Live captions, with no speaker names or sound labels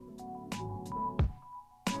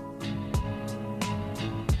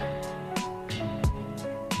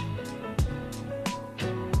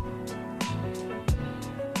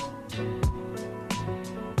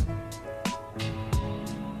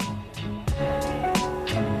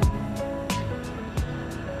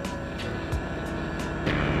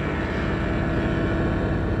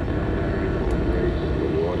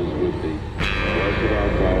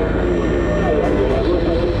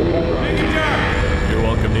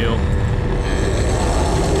Neil.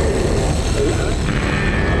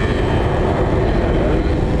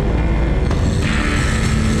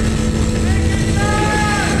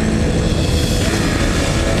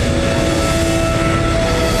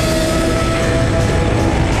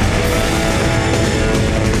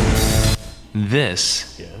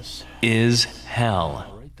 This is hell.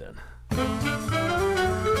 All right, then.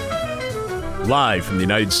 Live from the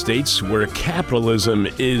United States, where capitalism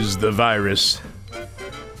is the virus,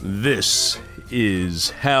 this is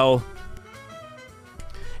hell.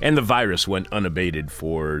 And the virus went unabated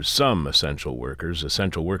for some essential workers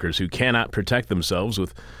who cannot protect themselves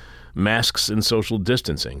with masks and social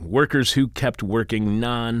distancing, workers who kept working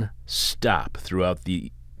non-stop throughout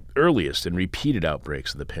the earliest and repeated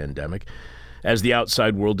outbreaks of the pandemic, as the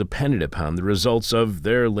outside world depended upon the results of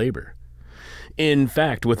their labor. In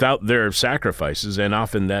fact, without their sacrifices, and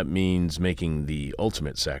often that means making the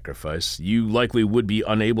ultimate sacrifice, you likely would be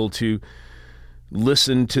unable to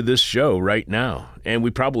listen to this show right now, and we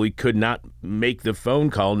probably could not make the phone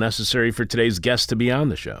call necessary for today's guest to be on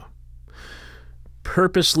the show.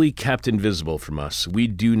 Purposely kept invisible from us, we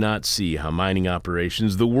do not see how mining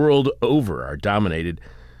operations the world over are dominated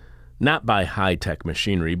not by high-tech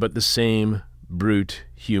machinery, but the same brute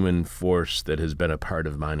human force that has been a part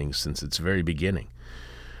of mining since its very beginning.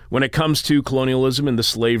 When it comes to colonialism and the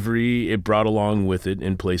slavery it brought along with it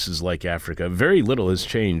in places like Africa, very little has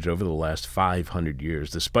changed over the last 500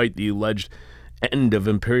 years, despite the alleged end of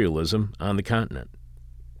imperialism on the continent.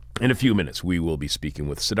 In a few minutes, we will be speaking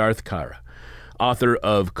with Siddharth Kara, author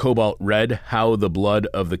of Cobalt Red, How the Blood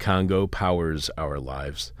of the Congo Powers Our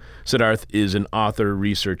Lives. Siddharth is an author,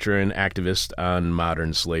 researcher, and activist on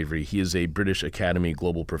modern slavery. He is a British Academy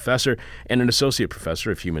Global Professor and an Associate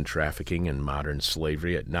Professor of Human Trafficking and Modern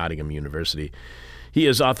Slavery at Nottingham University. He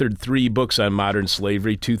has authored 3 books on modern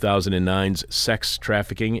slavery, 2009's Sex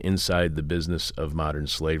Trafficking Inside the Business of Modern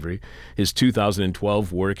Slavery, his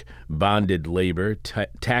 2012 work, Bonded Labor,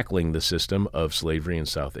 Tackling the System of Slavery in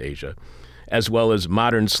South Asia, as well as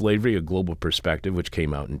Modern Slavery, A Global Perspective, which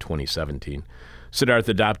came out in 2017. Siddharth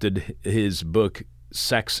adopted his book,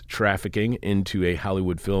 Sex Trafficking, into a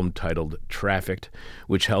Hollywood film titled Trafficked,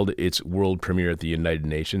 which held its world premiere at the United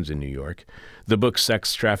Nations in New York. The book,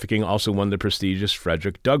 Sex Trafficking, also won the prestigious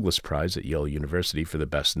Frederick Douglass Prize at Yale University for the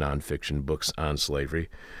best nonfiction books on slavery.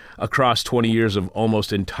 Across 20 years of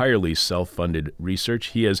almost entirely self-funded research,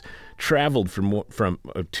 he has traveled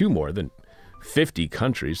to more than 50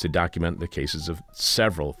 countries to document the cases of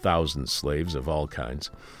several thousand slaves of all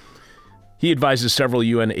kinds. He advises several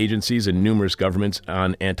UN agencies and numerous governments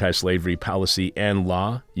on anti-slavery policy and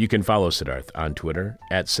law. You can follow Siddharth on Twitter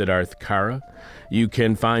at Siddharth Kara. You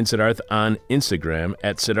can find Siddharth on Instagram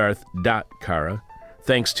at Siddharth.Kara.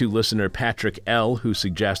 Thanks to listener Patrick L., who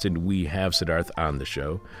suggested we have Siddharth on the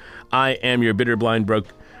show. I am your bitter, blind, broke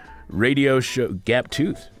radio show,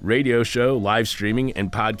 Gap-Tooth radio show, live streaming,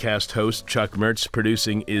 and podcast host Chuck Mertz.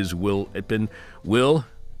 Producing is Will Itpin. Will,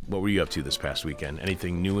 what were you up to this past weekend?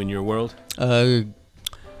 Anything new in your world?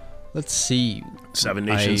 Let's see. Seven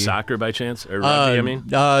Nations soccer by chance? Or rugby, I mean?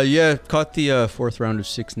 Yeah, caught the fourth round of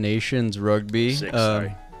Six Nations rugby.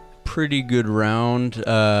 Sorry. Pretty good round.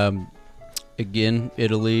 Again,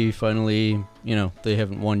 Italy finally, they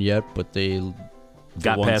haven't won yet, but they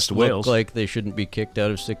got past Wales. Look like they shouldn't be kicked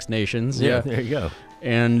out of Six Nations. Yeah, there you go.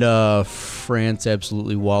 And France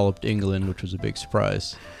absolutely walloped England, which was a big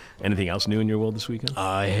surprise. Anything else new in your world this weekend?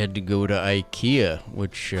 I had to go to IKEA,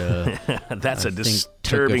 which that's a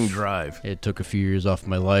disturbing drive. It took a few years off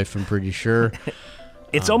my life, I'm pretty sure.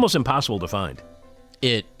 It's almost impossible to find.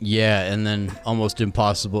 And then almost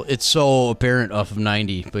impossible. It's so apparent off of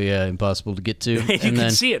 90, but yeah, impossible to get to. You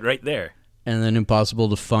can see it right there. And then impossible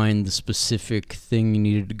to find the specific thing you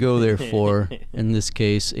needed to go there for. In this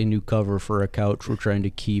case, a new cover for a couch we're trying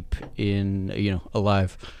to keep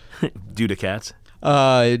alive. Due to cats?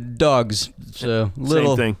 Dogs. So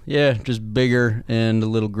little, same thing. Yeah, just bigger and a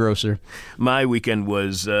little grosser. My weekend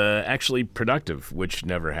was actually productive, which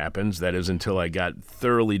never happens. That is until I got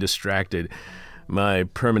thoroughly distracted. My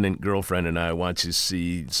permanent girlfriend and I want to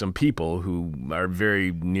see some people who are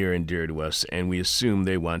very near and dear to us, and we assume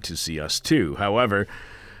they want to see us too. However,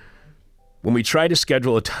 when we try to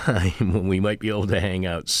schedule a time when we might be able to hang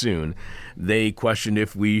out soon, they questioned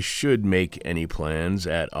if we should make any plans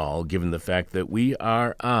at all, given the fact that we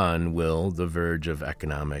are on, the verge of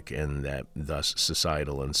economic and that thus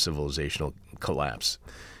societal and civilizational collapse.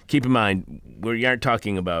 Keep in mind, we aren't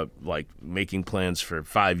talking about like making plans for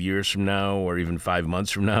 5 years from now or even 5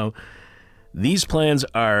 months from now. These plans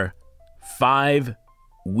are 5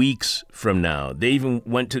 weeks from now. They even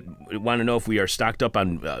want to know if we are stocked up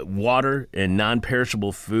on water and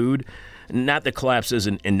non-perishable food. Not that collapse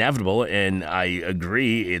isn't inevitable, and I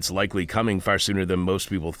agree it's likely coming far sooner than most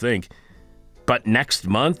people think. But next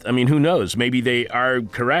month, I mean, who knows? Maybe they are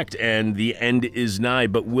correct and the end is nigh.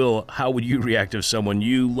 But Will, how would you react if someone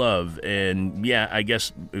you love, and yeah, I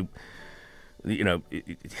guess, you know,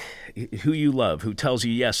 who you love, who tells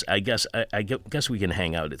you, yes, I guess we can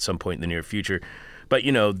hang out at some point in the near future. But,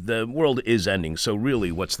 you know, the world is ending, so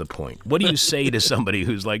really, what's the point? What do you say to somebody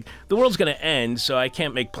who's like, the world's going to end, so I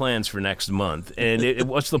can't make plans for next month, and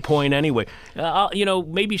what's the point anyway? You know,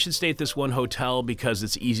 maybe you should stay at this one hotel because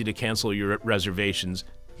it's easy to cancel your reservations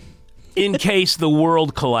in case the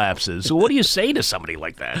world collapses. So what do you say to somebody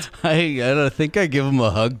like that? I think I give them a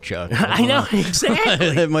hug, Chuck. I know,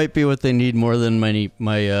 exactly. That might be what they need more than my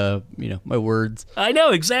words. I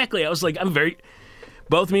know, exactly. I was like,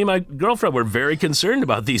 both me and my girlfriend were very concerned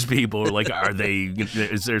about these people. We're like,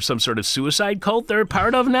 is there some sort of suicide cult they're a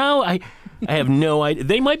part of now? I have no idea.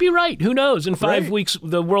 They might be right. Who knows? In 5 weeks,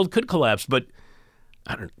 the world could collapse. But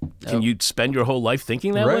I don't. Can you spend your whole life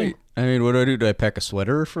thinking that way? I mean, what do? Do I pack a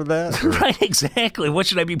sweater for that? Right, exactly. What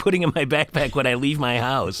should I be putting in my backpack when I leave my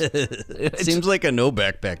house? It seems like a no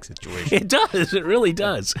backpack situation. It does. It really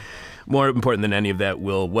does. More important than any of that,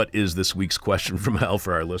 Will, what is this week's question from hell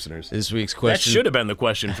for our listeners? This week's question... That should have been the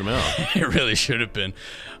question from hell. It really should have been.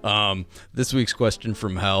 This week's question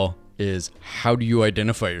from hell is, how do you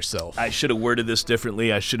identify yourself? I should have worded this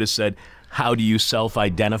differently. I should have said, how do you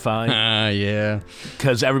self-identify? Yeah.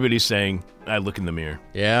 Because everybody's saying, I look in the mirror.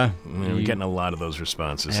 Yeah. We're getting a lot of those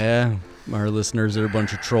responses. Yeah. Our listeners are a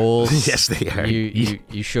bunch of trolls. Yes, they are.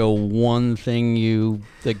 You show one thing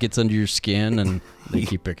that gets under your skin, and they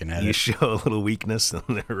keep picking at it. You show a little weakness, and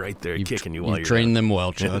they're right there kicking you while you're trained them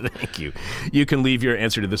well, Chuck. Thank you. You can leave your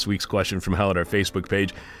answer to this week's question from hell at our Facebook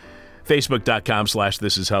page,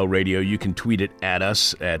 facebook.com/thisishellradio. You can tweet it at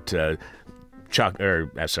us at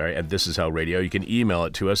at This Is Hell Radio. You can email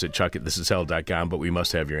it to us at chuck@thisishell.com, but we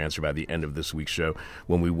must have your answer by the end of this week's show,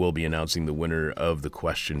 when we will be announcing the winner of the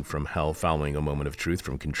question from hell following a moment of truth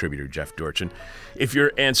from contributor Jeff Dorchin. If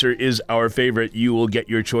your answer is our favorite, you will get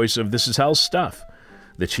your choice of This Is Hell stuff.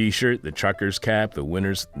 The t-shirt, the trucker's cap, the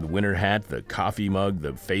winter hat, the coffee mug,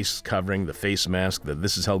 the face covering, the face mask, the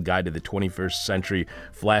This Is Hell Guide to the 21st Century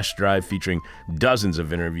flash drive featuring dozens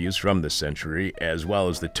of interviews from the century, as well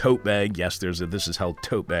as the tote bag. Yes, there's a This Is Hell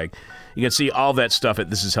tote bag. You can see all that stuff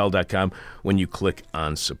at thisishell.com when you click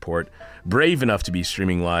on support. Brave enough to be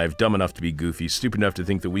streaming live, dumb enough to be goofy, stupid enough to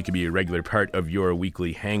think that we could be a regular part of your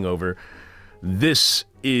weekly hangover. This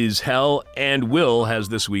is Hell, and Will has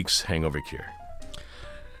this week's hangover cure.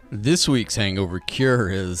 This week's hangover cure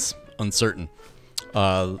is uncertain.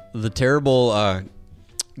 The terrible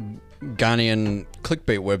Ghanaian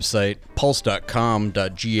clickbait website,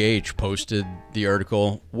 pulse.com.gh, posted the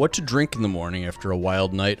article, What to Drink in the Morning After a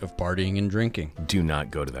Wild Night of Partying and Drinking. Do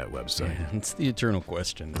not go to that website. Yeah, it's the eternal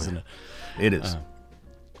question, isn't it? It is.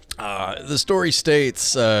 The story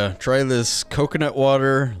states, try this coconut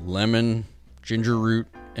water, lemon, ginger root,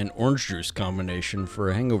 and orange juice combination for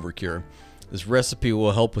a hangover cure. This recipe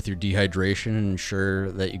will help with your dehydration and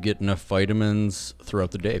ensure that you get enough vitamins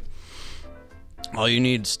throughout the day. All you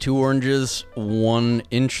need is 2 oranges, 1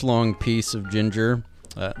 inch-long piece of ginger.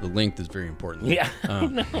 The length is very important. Yeah, I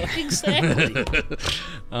know, exactly.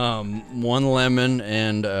 1 lemon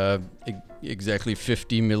and exactly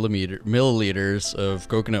 50 milliliters of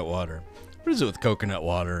coconut water. What is it with coconut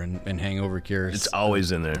water and hangover cures? It's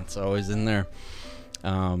always in there. It's always in there.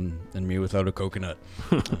 And me without a coconut.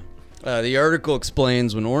 The article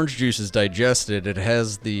explains when orange juice is digested, it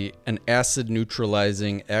has an acid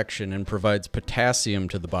neutralizing action and provides potassium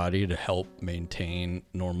to the body to help maintain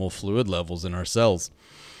normal fluid levels in our cells.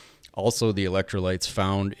 Also, the electrolytes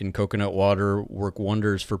found in coconut water work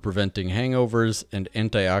wonders for preventing hangovers, and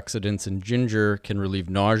antioxidants in ginger can relieve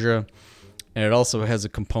nausea, and it also has a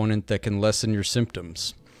component that can lessen your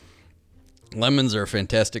symptoms. Lemons are a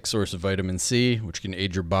fantastic source of vitamin C, which can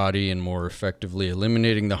aid your body in more effectively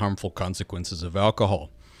eliminating the harmful consequences of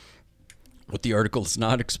alcohol. What the article does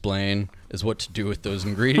not explain is what to do with those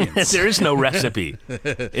ingredients. There is no recipe.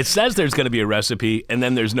 It says there's going to be a recipe, and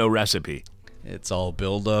then there's no recipe. It's all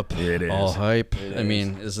build-up, it is. All hype. I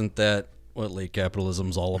mean, isn't that what late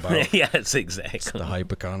capitalism's all about? Yes, exactly. It's the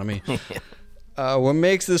hype economy. What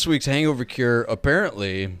makes this week's hangover cure,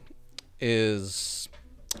 apparently, is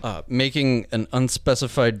making an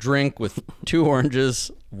unspecified drink with 2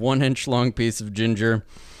 oranges, 1 inch long piece of ginger,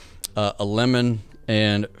 a lemon,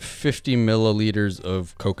 and 50 milliliters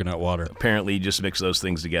of coconut water. Apparently, you just mix those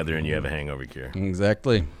things together and you have a hangover cure.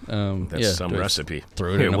 Exactly. That's some recipe.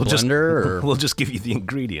 Throw it in a blender? We'll just give you the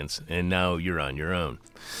ingredients, and now you're on your own.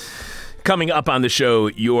 Coming up on the show,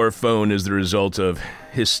 your phone is the result of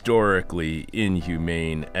historically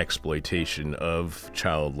inhumane exploitation of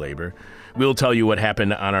child labor. We'll tell you what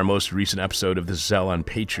happened on our most recent episode of This Is Hell on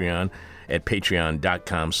Patreon at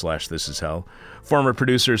patreon.com/thisishell. Former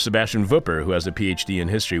producer Sebastian Vupper, who has a PhD in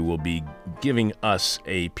history, will be giving us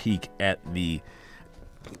a peek at the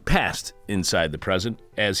past inside the present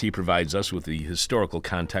as he provides us with the historical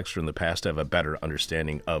context from the past to have a better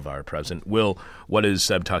understanding of our present. Will, what is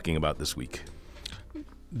Seb talking about this week?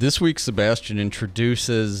 This week, Sebastian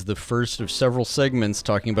introduces the first of several segments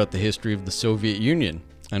talking about the history of the Soviet Union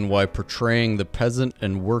and why portraying the peasant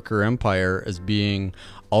and worker empire as being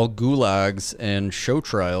all gulags and show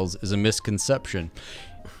trials is a misconception,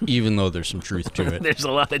 even though there's some truth to it. There's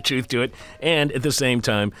a lot of truth to it, and at the same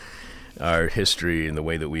time, our history and the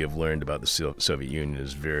way that we have learned about the Soviet Union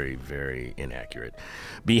is very, very inaccurate.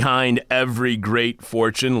 Behind every great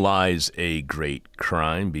fortune lies a great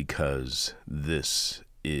crime, because this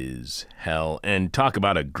is hell. And talk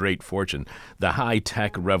about a great fortune. The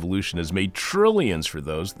high-tech revolution has made trillions for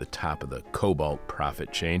those at the top of the cobalt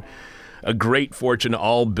profit chain. A great fortune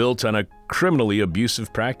all built on a criminally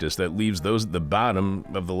abusive practice that leaves those at the bottom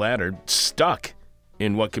of the ladder stuck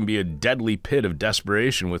in what can be a deadly pit of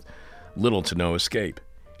desperation with little to no escape.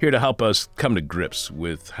 Here to help us come to grips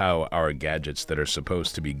with how our gadgets that are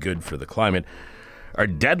supposed to be good for the climate are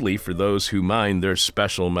deadly for those who mine their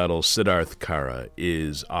special metal, Siddharth Kara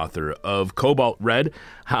is author of Cobalt Red,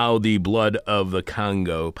 How the Blood of the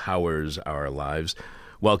Congo Powers Our Lives.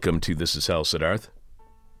 Welcome to This Is Hell, Siddharth.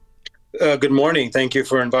 Good morning. Thank you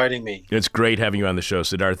for inviting me. It's great having you on the show.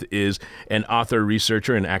 Siddharth is an author,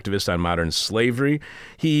 researcher, and activist on modern slavery.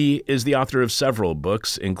 He is the author of several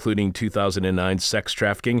books, including 2009 Sex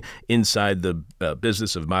Trafficking, Inside the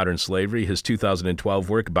Business of Modern Slavery, his 2012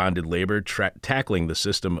 work, Bonded Labor, Tackling the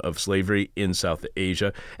System of Slavery in South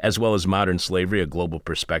Asia, as well as Modern Slavery, A Global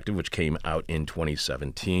Perspective, which came out in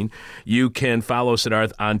 2017. You can follow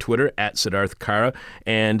Siddharth on Twitter at Siddharth Kara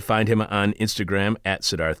and find him on Instagram at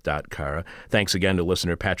Siddharth.Kara. Thanks again to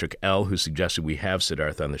listener Patrick L., who suggested we have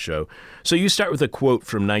Siddharth on the show. So you start with a quote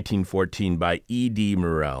from 1914 by E.D.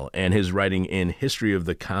 Morel and his writing in History of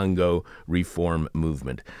the Congo Reform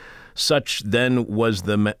Movement. Such then was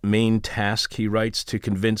the main task, he writes, to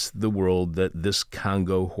convince the world that this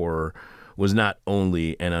Congo horror was not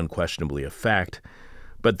only and unquestionably a fact,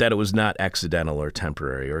 but that it was not accidental or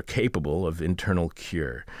temporary or capable of internal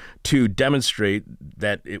cure, to demonstrate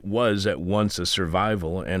that it was at once a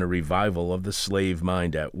survival and a revival of the slave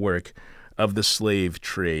mind at work, of the slave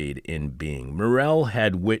trade in being. Morel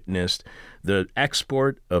had witnessed the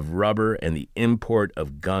export of rubber and the import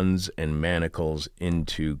of guns and manacles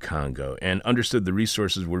into Congo, and understood the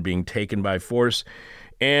resources were being taken by force,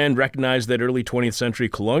 and recognized that early 20th century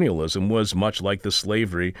colonialism was much like the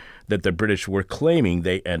slavery that the British were claiming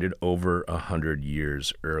they ended over 100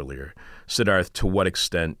 years earlier. Siddharth, to what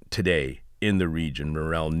extent today in the region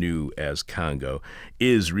Morel knew as Congo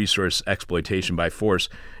is resource exploitation by force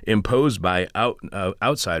imposed by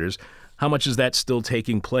outsiders? How much is that still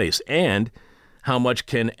taking place? And how much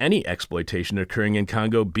can any exploitation occurring in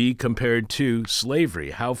Congo be compared to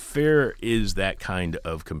slavery? How fair is that kind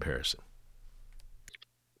of comparison?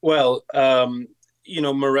 Well,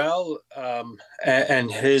 Morel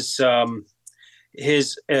and his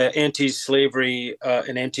anti-slavery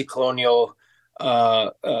and anti-colonial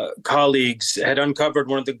colleagues had uncovered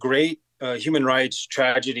one of the great human rights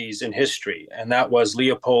tragedies in history, and that was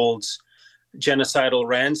Leopold's genocidal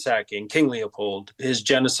ransacking, King Leopold, his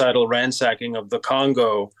genocidal ransacking of the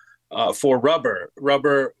Congo for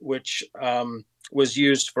rubber, which was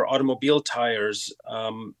used for automobile tires.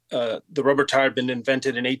 The rubber tire had been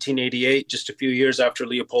invented in 1888, just a few years after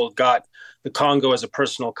Leopold got the Congo as a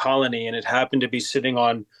personal colony, and it happened to be sitting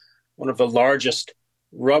on one of the largest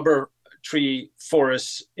rubber tree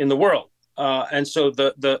forests in the world. And so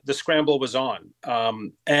the scramble was on.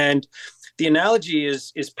 And the analogy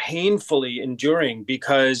is painfully enduring,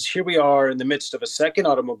 because here we are in the midst of a second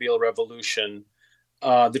automobile revolution,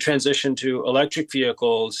 the transition to electric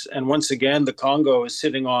vehicles. And once again, the Congo is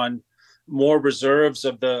sitting on more reserves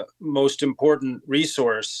of the most important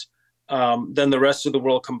resource than the rest of the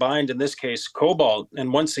world combined, in this case, cobalt.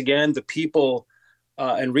 And once again, the people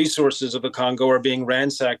and resources of the Congo are being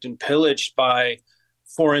ransacked and pillaged by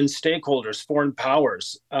foreign stakeholders, foreign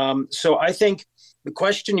powers. So I think the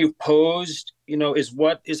question you've posed, is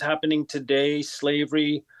what is happening today,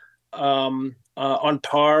 slavery on on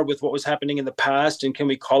par with what was happening in the past? And can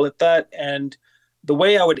we call it that? And the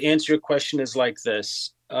way I would answer your question is like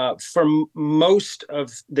this. For most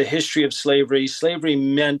of the history of slavery, slavery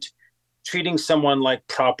meant treating someone like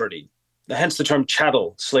property, hence the term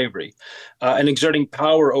chattel slavery, and exerting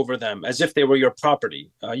power over them as if they were your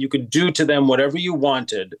property. You could do to them whatever you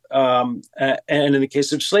wanted. And in the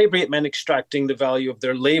case of slavery, it meant extracting the value of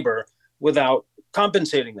their labor without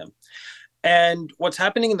compensating them. And what's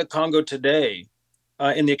happening in the Congo today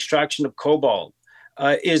in the extraction of cobalt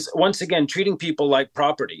is once again treating people like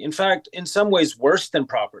property. In fact, in some ways worse than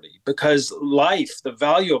property, because life, the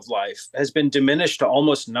value of life, has been diminished to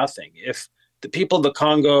almost nothing. If the people of the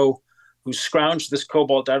Congo who scrounge this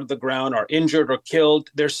cobalt out of the ground are injured or killed,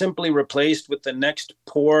 they're simply replaced with the next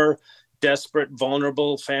poor, desperate,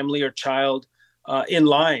 vulnerable family or child in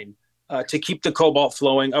line to keep the cobalt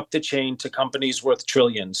flowing up the chain to companies worth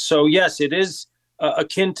trillions. So yes, it is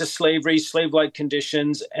akin to slavery, slave-like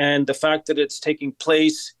conditions, and the fact that it's taking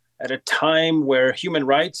place at a time where human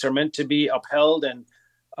rights are meant to be upheld and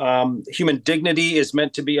human dignity is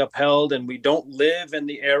meant to be upheld, and we don't live in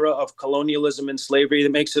the era of colonialism and slavery,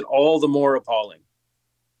 that makes it all the more appalling.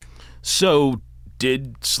 So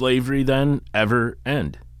did slavery then ever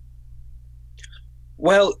end?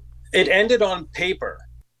 Well, it ended on paper,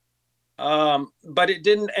 but it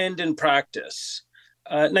didn't end in practice.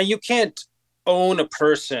 Now, you can't own a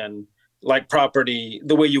person like property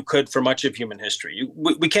the way you could for much of human history.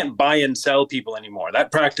 We can't buy and sell people anymore.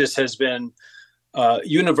 That practice has been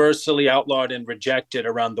universally outlawed and rejected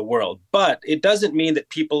around the world. But it doesn't mean that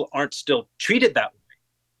people aren't still treated that way.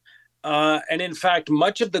 And in fact,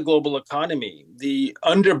 much of the global economy, the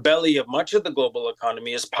underbelly of much of the global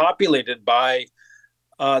economy, is populated by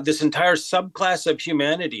this entire subclass of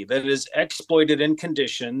humanity that is exploited in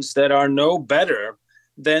conditions that are no better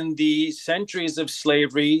than the centuries of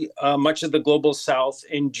slavery much of the global South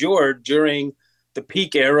endured during the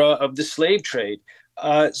peak era of the slave trade.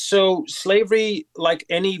 So slavery, like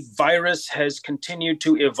any virus, has continued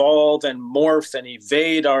to evolve and morph and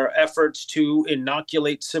evade our efforts to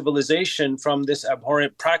inoculate civilization from this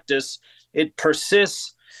abhorrent practice. It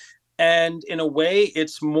persists. And in a way,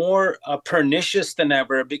 it's more pernicious than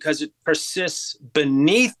ever because it persists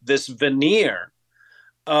beneath this veneer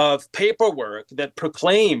of paperwork that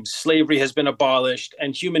proclaims slavery has been abolished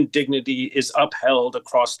and human dignity is upheld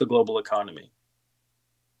across the global economy.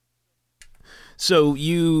 So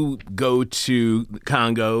you go to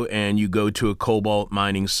Congo and you go to a cobalt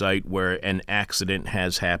mining site where an accident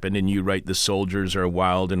has happened, and you write the soldiers are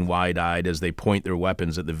wild and wide-eyed as they point their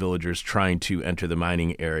weapons at the villagers trying to enter the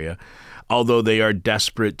mining area. Although they are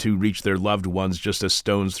desperate to reach their loved ones just a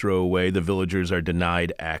stone's throw away, the villagers are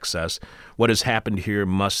denied access. What has happened here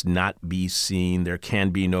must not be seen. There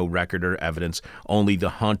can be no record or evidence, only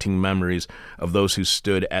the haunting memories of those who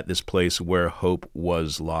stood at this place where hope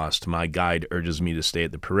was lost. My guide urges me to stay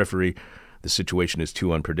at the periphery. The situation is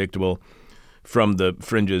too unpredictable. From the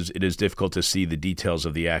fringes, it is difficult to see the details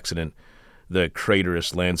of the accident. The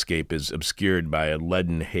craterous landscape is obscured by a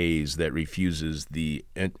leaden haze that refuses the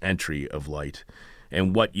entry of light.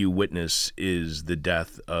 And what you witness is the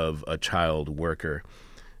death of a child worker.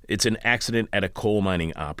 It's an accident at a coal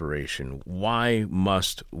mining operation. Why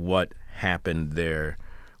must what happened there,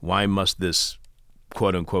 why must this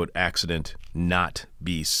quote-unquote accident not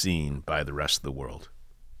be seen by the rest of the world?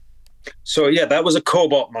 So, yeah, that was a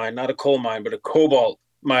cobalt mine, not a coal mine, but a cobalt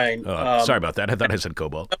mine. Sorry about that. I thought I said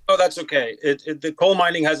cobalt. Oh, that's okay. The coal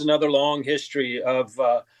mining has another long history of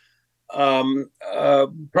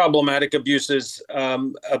problematic abuses,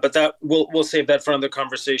 but that we'll save that for another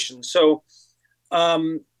conversation. So,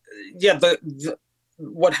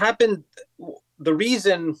 what happened? The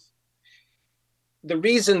reason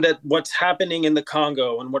that what's happening in the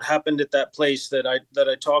Congo and what happened at that place that I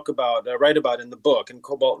talk about, I write about in the book in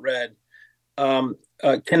Cobalt Red,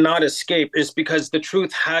 cannot escape is because the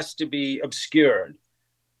truth has to be obscured.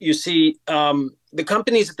 You see, the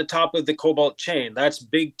companies at the top of the cobalt chain, that's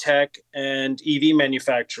big tech and EV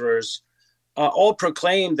manufacturers, all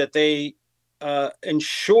proclaim that they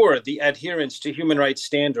ensure the adherence to human rights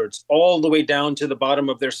standards all the way down to the bottom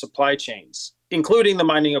of their supply chains, including the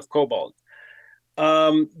mining of cobalt.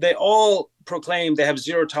 They all proclaim they have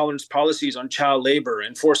zero tolerance policies on child labor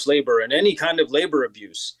and forced labor and any kind of labor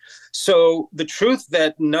abuse. So the truth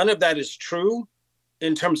that none of that is true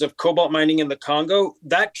in terms of cobalt mining in the Congo,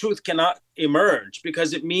 that truth cannot emerge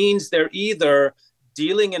because it means they're either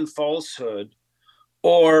dealing in falsehood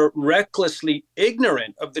or recklessly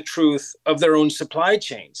ignorant of the truth of their own supply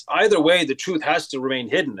chains. Either way, the truth has to remain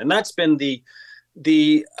hidden. And that's been the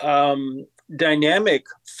dynamic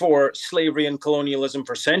for slavery and colonialism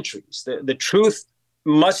for centuries. The truth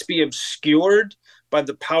must be obscured by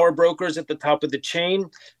the power brokers at the top of the chain,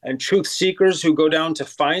 and truth seekers who go down to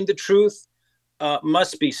find the truth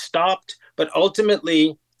must be stopped. But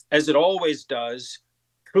ultimately, as it always does,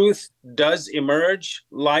 truth does emerge,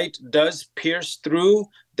 light does pierce through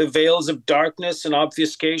the veils of darkness and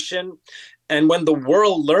obfuscation. And when the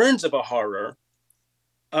world learns of a horror,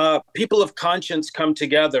 people of conscience come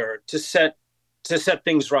together to set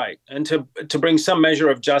things right and to bring some measure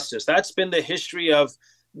of justice. That's been the history of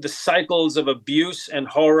the cycles of abuse and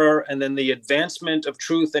horror, and then the advancement of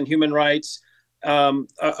truth and human rights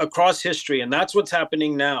across history. And that's what's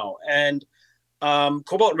happening now. And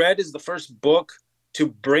Cobalt Red is the first book to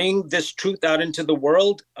bring this truth out into the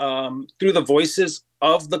world through the voices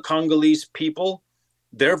of the Congolese people.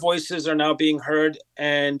 Their voices are now being heard,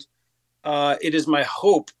 and it is my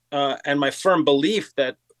hope and my firm belief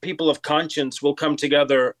that people of conscience will come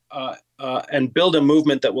together and build a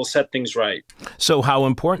movement that will set things right. So how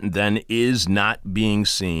important then is not being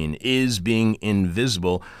seen, is being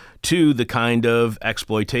invisible to the kind of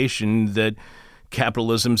exploitation that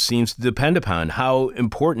capitalism seems to depend upon? How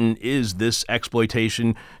important is this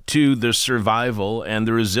exploitation to the survival and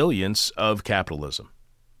the resilience of capitalism?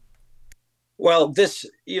 Well,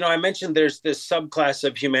 I mentioned there's this subclass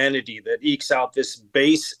of humanity that ekes out this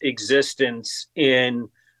base existence in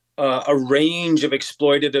a range of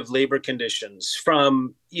exploitative labor conditions,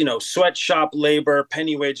 from, sweatshop labor,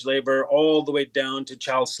 penny wage labor, all the way down to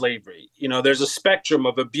child slavery. There's a spectrum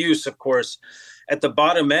of abuse, of course, at the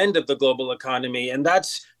bottom end of the global economy. And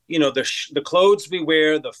that's, the clothes we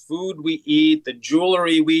wear, the food we eat, the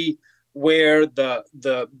jewelry we wear,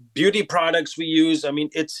 the beauty products we use. I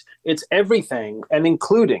mean, it's everything, and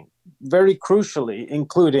very crucially,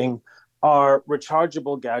 including our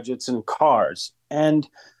rechargeable gadgets and cars. And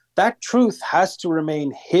that truth has to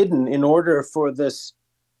remain hidden in order for this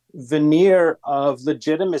veneer of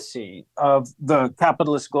legitimacy of the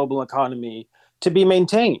capitalist global economy to be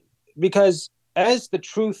maintained. Because as the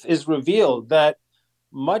truth is revealed that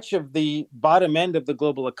much of the bottom end of the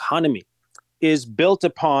global economy is built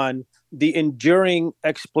upon the enduring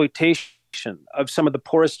exploitation of some of the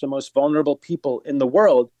poorest and most vulnerable people in the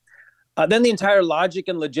world, then the entire logic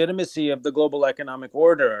and legitimacy of the global economic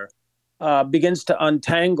order begins to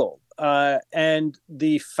untangle. And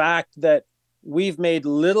the fact that we've made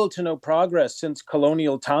little to no progress since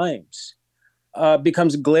colonial times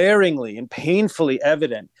becomes glaringly and painfully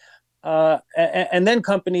evident. And then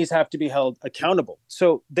companies have to be held accountable.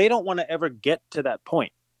 So they don't want to ever get to that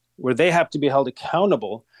point where they have to be held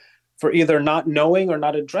accountable for either not knowing or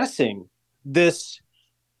not addressing this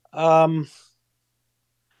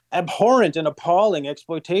abhorrent and appalling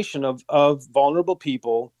exploitation of vulnerable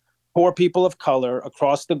people, poor people of color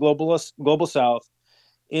across the global South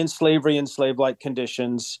in slavery and slave-like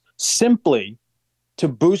conditions, simply to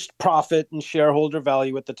boost profit and shareholder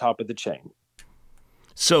value at the top of the chain.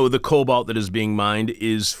 So the cobalt that is being mined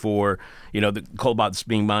is for, the cobalt that's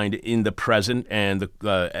being mined in the present, and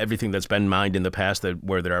everything that's been mined in the past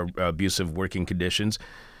where there are abusive working conditions.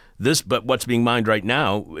 But what's being mined right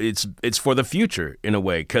now, it's for the future in a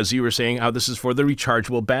way, because you were saying how this is for the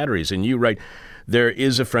rechargeable batteries. And you write, there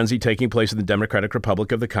is a frenzy taking place in the Democratic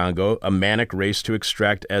Republic of the Congo, a manic race to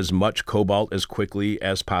extract as much cobalt as quickly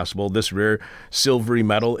as possible. This rare silvery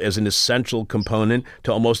metal is an essential component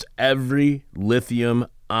to almost every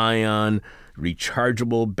lithium-ion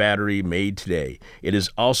rechargeable battery made today. It is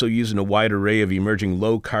also used in a wide array of emerging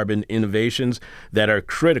low-carbon innovations that are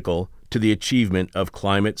critical to the achievement of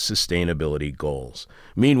climate sustainability goals.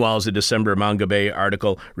 Meanwhile, as a December Manga Bay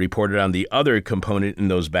article reported on the other component in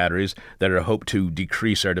those batteries that are hoped to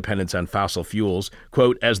decrease our dependence on fossil fuels,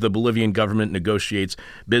 quote, as the Bolivian government negotiates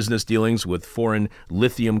business dealings with foreign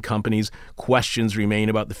lithium companies, questions remain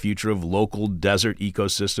about the future of local desert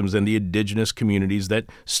ecosystems and the indigenous communities that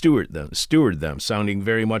steward them, sounding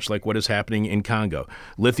very much like what is happening in Congo.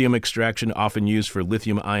 Lithium extraction, often used for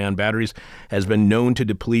lithium-ion batteries, has been known to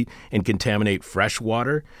deplete and contaminate fresh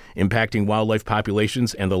water, impacting wildlife populations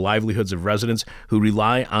and the livelihoods of residents who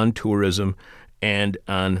rely on tourism and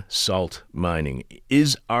on salt mining.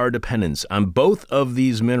 Is our dependence on both of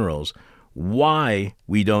these minerals why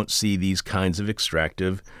we don't see these kinds of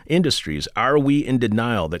extractive industries? Are we in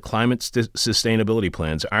denial that climate sustainability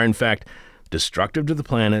plans are in fact destructive to the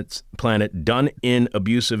planet, done in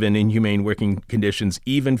abusive and inhumane working conditions,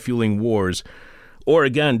 even fueling wars? Or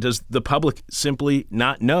again, does the public simply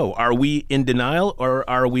not know? Are we in denial, or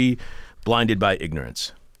are we blinded by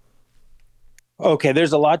ignorance? Okay,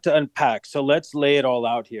 there's a lot to unpack. So let's lay it all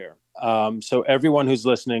out here. So everyone who's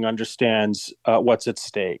listening understands what's at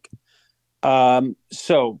stake.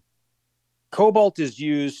 So cobalt is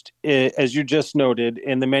used, as you just noted,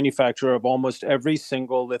 in the manufacture of almost every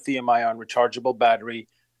single lithium-ion rechargeable battery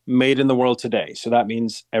made in the world today. So that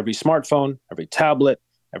means every smartphone, every tablet,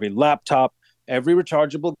 every laptop, every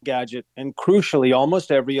rechargeable gadget, and crucially,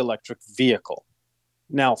 almost every electric vehicle.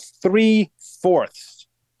 Now, three-fourths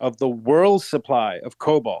of the world's supply of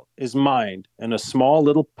cobalt is mined in a small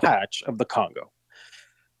little patch of the Congo.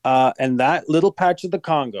 And that little patch of the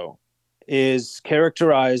Congo is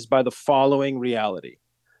characterized by the following reality.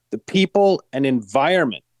 The people and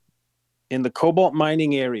environment in the cobalt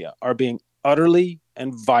mining area are being utterly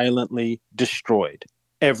and violently destroyed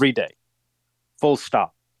every day. Full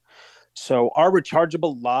stop. So our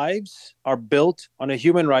rechargeable lives are built on a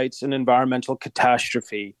human rights and environmental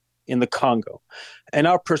catastrophe in the Congo. And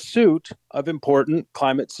our pursuit of important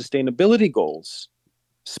climate sustainability goals,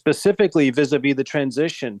 specifically vis-a-vis the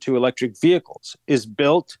transition to electric vehicles, is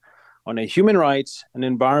built on a human rights and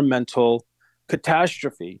environmental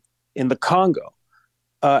catastrophe in the Congo.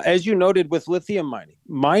 As you noted with lithium mining,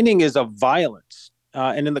 mining is a violence.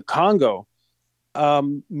 And in the Congo,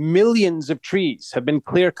 millions of trees have been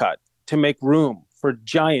clear cut to make room for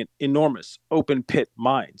giant, enormous open pit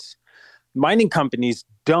mines. Mining companies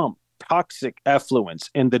dump toxic effluents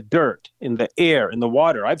in the dirt, in the air, in the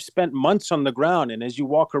water. I've spent months on the ground, and as you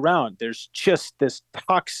walk around, there's just this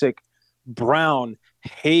toxic brown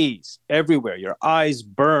haze everywhere. Your eyes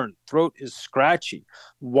burn, throat is scratchy.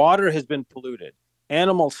 Water has been polluted.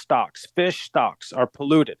 Animal stocks, fish stocks are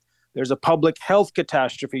polluted. There's a public health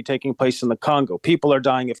catastrophe taking place in the Congo. People are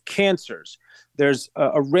dying of cancers. There's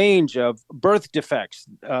a range of birth defects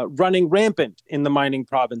running rampant in the mining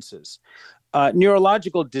provinces.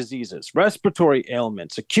 Neurological diseases, respiratory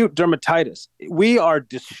ailments, acute dermatitis. We are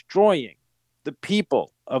destroying the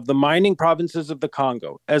people of the mining provinces of the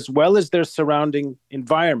Congo, as well as their surrounding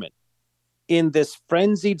environment, in this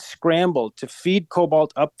frenzied scramble to feed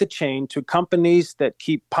cobalt up the chain to companies that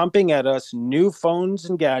keep pumping at us new phones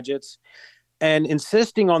and gadgets and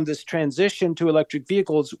insisting on this transition to electric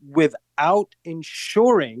vehicles without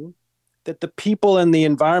ensuring that the people and the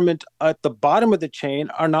environment at the bottom of the chain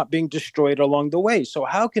are not being destroyed along the way. So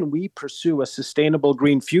how can we pursue a sustainable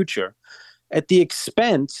green future at the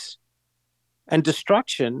expense and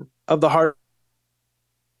destruction of the heart?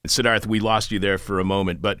 Siddharth, we lost you there for a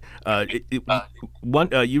moment, but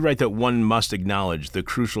you write that one must acknowledge the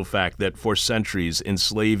crucial fact that for centuries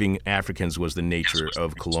enslaving Africans was the nature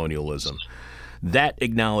of colonialism. That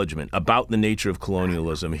acknowledgement about the nature of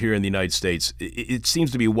colonialism here in the United States, it seems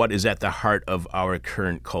to be what is at the heart of our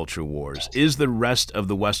current culture wars. Is the rest of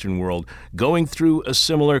the Western world going through a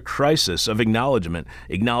similar crisis of acknowledging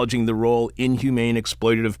the role inhumane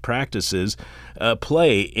exploitative practices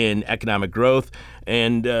play in economic growth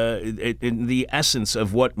and in the essence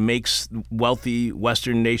of what makes wealthy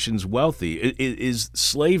Western nations wealthy? Is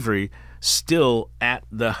slavery still at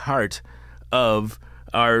the heart of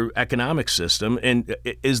our economic system, and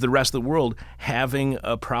is the rest of the world having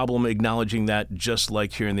a problem acknowledging that, just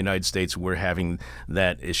like here in the United States we're having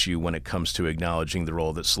that issue when it comes to acknowledging the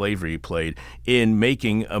role that slavery played in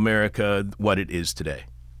making America what it is today?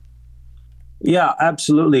 Yeah,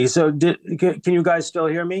 absolutely. So can you guys still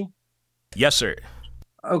hear me? Yes, sir.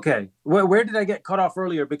 Okay. Where did I get cut off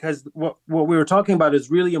earlier? Because what we were talking about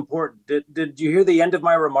is really important. Did you hear the end of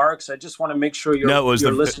my remarks? I just want to make sure your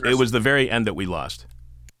listeners... It was the very end that we lost.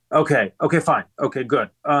 Okay, fine. Okay, good.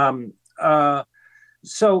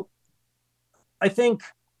 So I think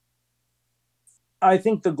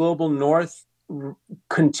the global north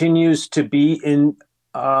continues to be in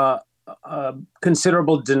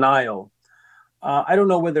considerable denial. I don't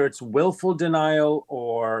know whether it's willful denial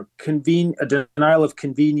or a denial of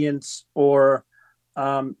convenience, or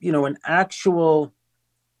an actual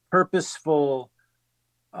purposeful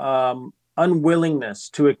unwillingness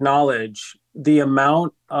to acknowledge the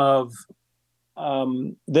amount of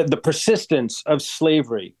the persistence of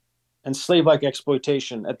slavery and slave-like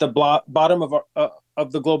exploitation at the bottom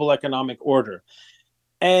of the global economic order.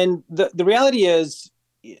 And the reality is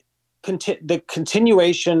the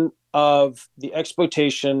continuation of the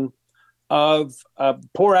exploitation of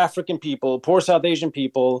poor African people, poor South Asian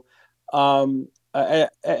people,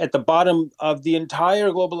 at the bottom of the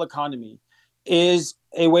entire global economy is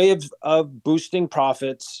a way of boosting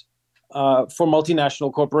profits for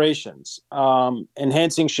multinational corporations,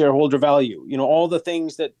 enhancing shareholder value, all the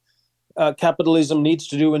things that capitalism needs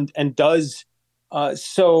to do and does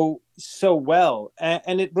so well.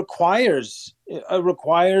 And it requires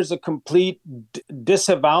a complete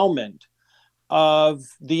disavowalment of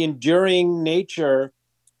the enduring nature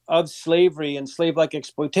of slavery and slave-like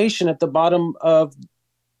exploitation at the bottom of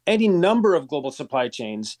any number of global supply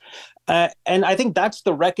chains. And I think that's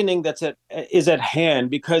the reckoning is at hand,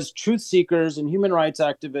 because truth seekers and human rights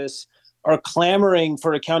activists are clamoring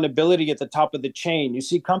for accountability at the top of the chain. You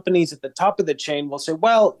see companies at the top of the chain will say,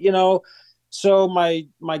 well, so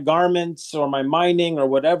my garments or my mining or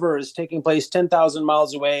whatever is taking place 10,000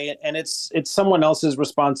 miles away, and it's someone else's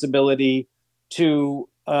responsibility to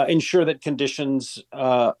ensure that conditions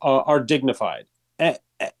are dignified.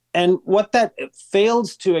 And what that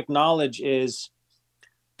fails to acknowledge is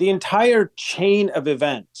the entire chain of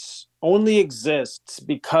events only exists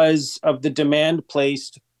because of the demand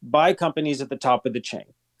placed by companies at the top of the chain.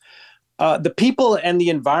 The people and the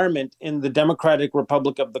environment in the Democratic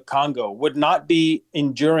Republic of the Congo would not be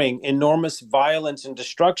enduring enormous violence and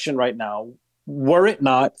destruction right now were it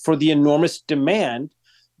not for the enormous demand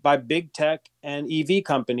by big tech and EV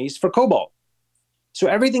companies for cobalt. So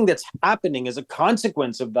everything that's happening is a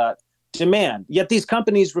consequence of that demand. Yet these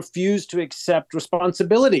companies refuse to accept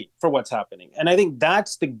responsibility for what's happening. And I think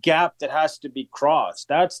that's the gap that has to be crossed.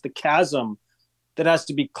 That's the chasm that has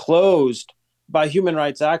to be closed by human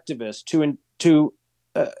rights activists to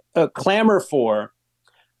clamor for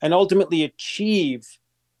and ultimately achieve,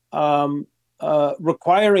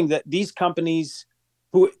 requiring that these companies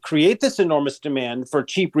who create this enormous demand for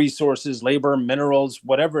cheap resources, labor, minerals,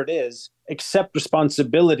 whatever it is, accept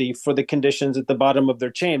responsibility for the conditions at the bottom of their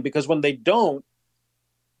chain. Because when they don't,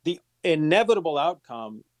 the inevitable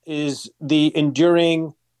outcome is the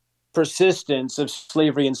enduring persistence of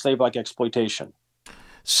slavery and slave-like exploitation.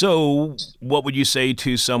 So what would you say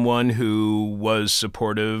to someone who was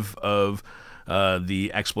supportive of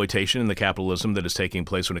the exploitation and the capitalism that is taking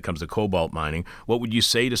place when it comes to cobalt mining? What would you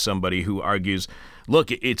say to somebody who argues,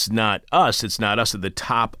 look, it's not us at the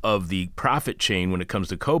top of the profit chain when it comes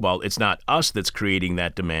to cobalt. It's not us that's creating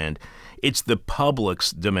that demand. It's the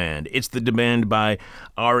public's demand. It's the demand by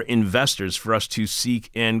our investors for us to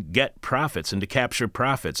seek and get profits and to capture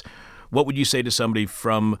profits. What would you say to somebody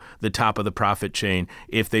from the top of the profit chain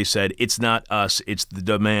if they said it's not us, it's the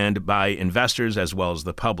demand by investors as well as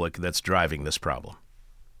the public that's driving this problem?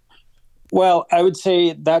 Well, I would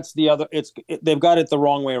say that's they've got it the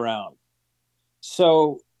wrong way around.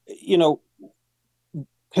 So,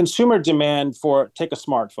 consumer demand take a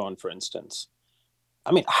smartphone, for instance.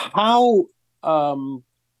 I mean, how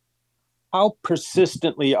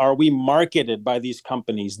persistently are we marketed by these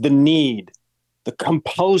companies the need, the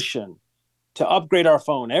compulsion to upgrade our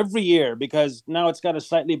phone every year because now it's got a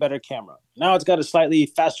slightly better camera. Now it's got a slightly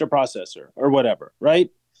faster processor or whatever, right?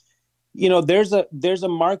 There's a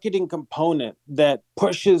marketing component that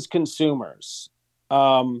pushes consumers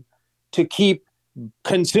to keep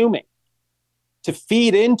consuming, to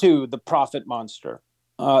feed into the profit monster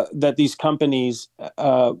that these companies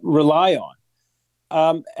rely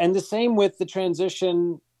on. And the same with the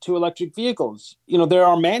transition to electric vehicles. There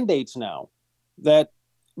are mandates now that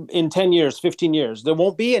in 10 years, 15 years, there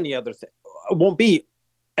won't be any other thing. It won't be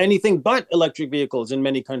anything but electric vehicles in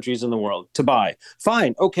many countries in the world to buy.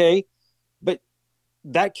 Fine, okay. But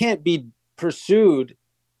that can't be pursued.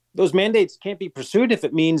 Those mandates can't be pursued if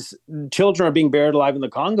it means children are being buried alive in the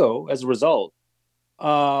Congo as a result,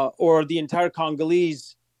 or the entire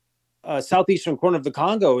Congolese southeastern corner of the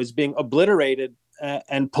Congo is being obliterated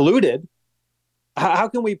and polluted. How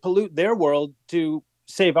can we pollute their world to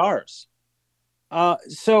save ours?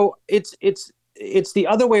 So it's the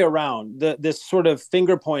other way around. This sort of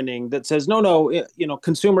finger pointing that says no,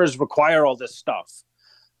 consumers require all this stuff,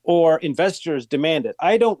 or investors demand it.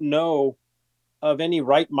 I don't know of any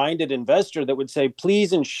right-minded investor that would say,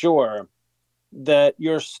 please ensure that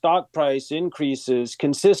your stock price increases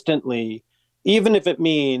consistently, even if it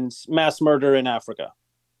means mass murder in Africa.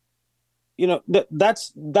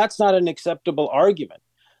 That's not an acceptable argument.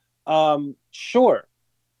 Sure.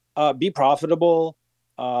 Be profitable,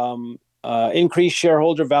 increase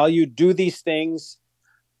shareholder value, do these things,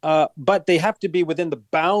 but they have to be within the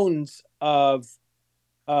bounds of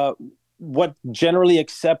what generally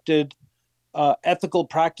accepted ethical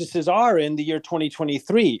practices are in the year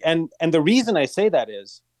 2023. And the reason I say that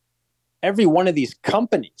is every one of these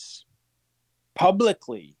companies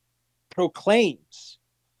publicly proclaims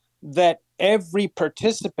that every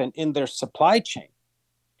participant in their supply chain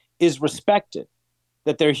is respected,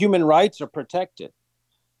 that their human rights are protected,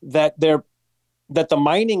 that the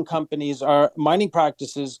mining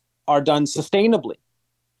practices are done sustainably,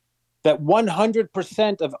 that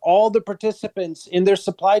 100% of all the participants in their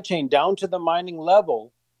supply chain down to the mining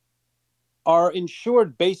level are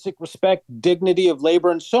ensured basic respect, dignity of labor,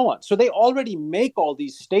 and so on. So they already make all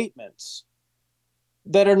these statements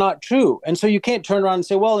that are not true. And so you can't turn around and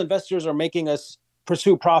say, well, investors are making us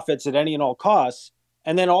pursue profits at any and all costs.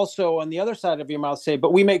 And then also on the other side of your mouth say,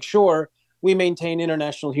 but we make sure we maintain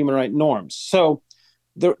international human rights norms. So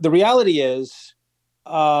the reality is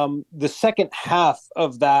the second half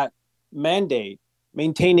of that mandate,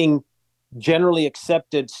 maintaining generally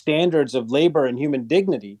accepted standards of labor and human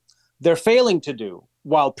dignity, they're failing to do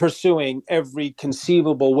while pursuing every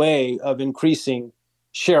conceivable way of increasing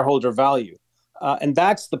shareholder value. And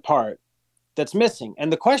that's the part that's missing.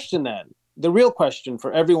 And the question then, the real question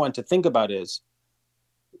for everyone to think about is,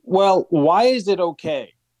 well, why is it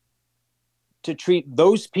okay to treat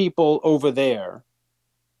those people over there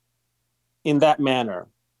in that manner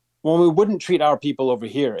when we wouldn't treat our people over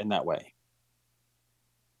here in that way?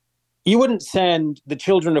 You wouldn't send the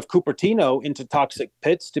children of Cupertino into toxic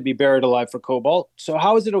pits to be buried alive for cobalt. So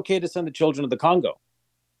how is it okay to send the children of the Congo?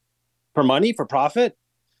 For money, for profit?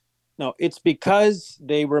 No, it's because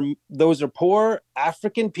those are poor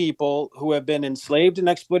African people who have been enslaved and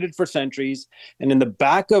exploited for centuries. And in the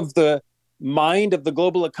back of the mind of the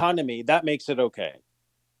global economy, that makes it okay.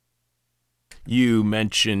 You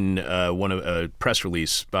mentioned a press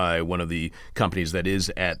release by one of the companies that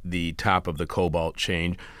is at the top of the cobalt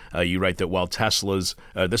chain. You write that while Tesla's,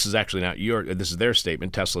 this is actually not this is their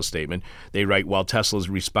statement, Tesla's statement. They write, while Tesla's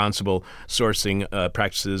responsible sourcing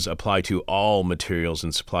practices apply to all materials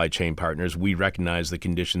and supply chain partners, we recognize the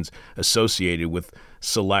conditions associated with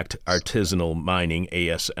select artisanal mining,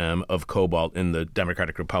 ASM, of cobalt in the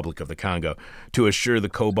Democratic Republic of the Congo. To assure the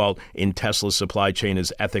cobalt in Tesla's supply chain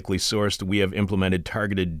is ethically sourced, we have implemented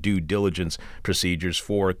targeted due diligence procedures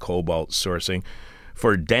for cobalt sourcing.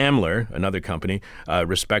 For Daimler, another company,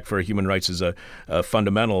 respect for human rights is a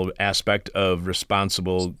fundamental aspect of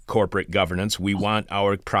responsible corporate governance. We want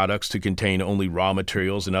our products to contain only raw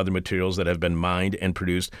materials and other materials that have been mined and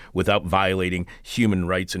produced without violating human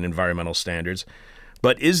rights and environmental standards.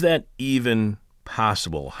 But is that even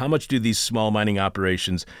possible? How much do these small mining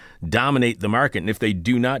operations dominate the market? And if they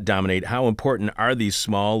do not dominate, how important are these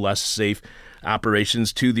small, less safe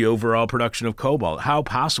operations to the overall production of cobalt? How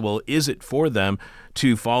possible is it for them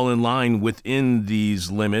to fall in line within these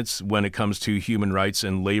limits when it comes to human rights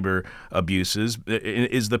and labor abuses?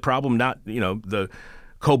 Is the problem not, the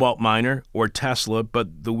cobalt miner or Tesla,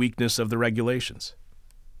 but the weakness of the regulations?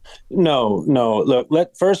 No.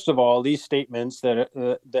 Look, first of all, these statements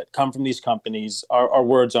that come from these companies are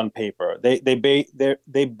words on paper.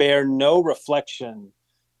 They bear no reflection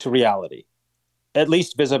to reality, at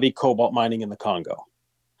least vis-a-vis cobalt mining in the Congo.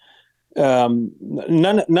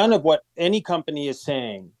 None of what any company is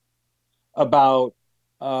saying about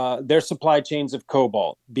their supply chains of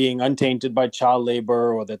cobalt being untainted by child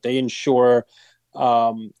labor, or that they ensure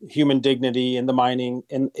human dignity in the mining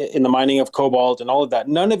in the mining of cobalt and all of that.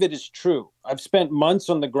 None of it is true. I've spent months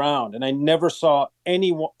on the ground, and I never saw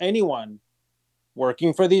anyone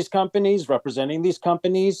working for these companies, representing these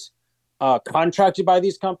companies, contracted by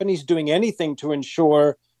these companies, doing anything to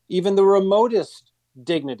ensure even the remotest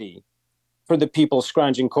dignity for the people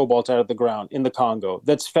scrounging cobalt out of the ground in the Congo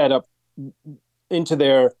that's fed up into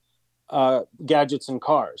their gadgets and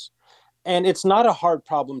cars. And it's not a hard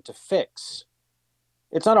problem to fix.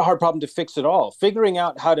 It's not a hard problem to fix at all. Figuring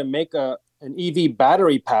out how to make an EV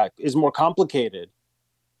battery pack is more complicated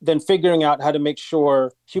than figuring out how to make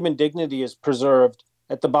sure human dignity is preserved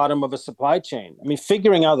at the bottom of a supply chain. I mean,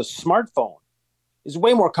 figuring out a smartphone is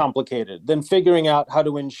way more complicated than figuring out how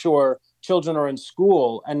to ensure children are in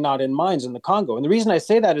school and not in mines in the Congo. And the reason I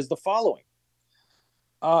say that is the following.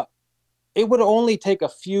 It would only take a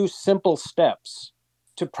few simple steps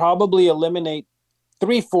to probably eliminate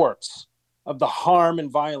 3/4 of the harm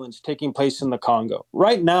and violence taking place in the Congo.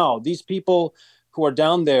 Right now, these people who are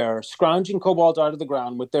down there scrounging cobalt out of the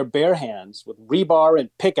ground with their bare hands, with rebar and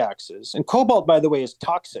pickaxes, and cobalt, by the way, is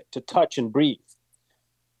toxic to touch and breathe.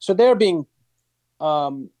 So they're being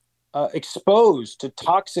exposed to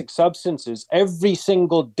toxic substances every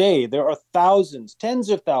single day. There are thousands, tens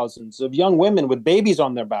of thousands of young women with babies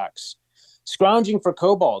on their backs scrounging for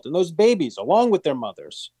cobalt, and those babies, along with their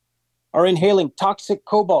mothers, are inhaling toxic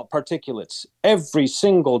cobalt particulates every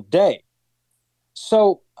single day.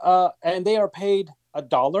 So, and they are paid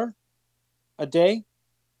 $1 a day,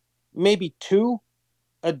 maybe $2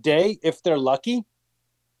 a day if they're lucky,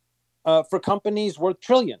 for companies worth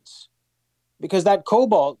trillions, because that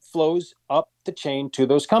cobalt flows up the chain to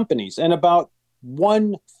those companies. And about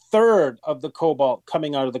 1/3 of the cobalt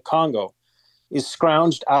coming out of the Congo is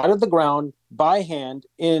scrounged out of the ground by hand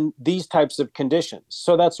in these types of conditions.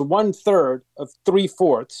 So that's 1/3 of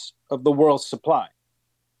 3/4 of the world's supply.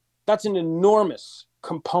 That's an enormous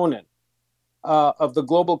component of the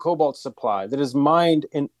global cobalt supply that is mined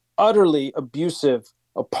in utterly abusive,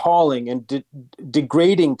 appalling, and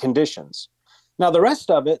degrading conditions. Now, the rest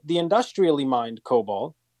of it, the industrially mined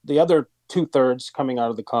cobalt, the other 2/3 coming out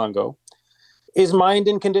of the Congo, is mined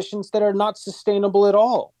in conditions that are not sustainable at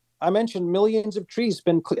all. I mentioned millions of trees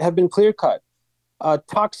have been clear cut.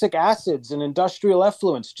 Toxic acids and industrial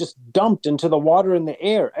effluents just dumped into the water and the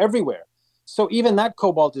air everywhere. So even that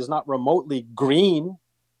cobalt is not remotely green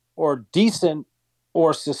or decent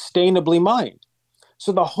or sustainably mined.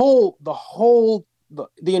 So the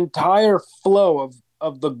entire flow of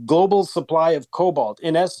the global supply of cobalt,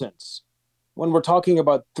 in essence, when we're talking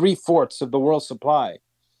about 3/4 of the world's supply,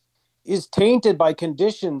 is tainted by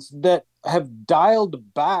conditions that have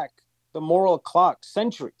dialed back the moral clock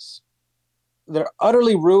centuries. They're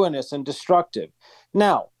utterly ruinous and destructive.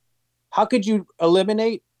 Now, how could you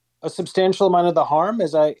eliminate a substantial amount of the harm,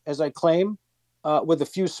 as I claim, with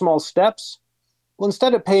a few small steps? Well,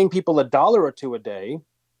 instead of paying people $1 or $2 a day,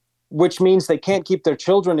 which means they can't keep their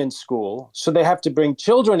children in school, so they have to bring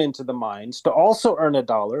children into the mines to also earn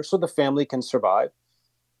 $1 so the family can survive.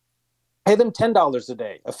 Pay them $10 a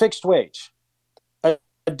day, a fixed wage, a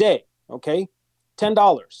day, okay?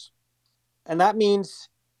 $10. And that means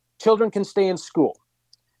children can stay in school.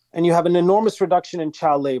 And you have an enormous reduction in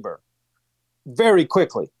child labor very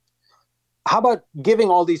quickly. How about giving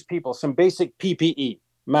all these people some basic PPE,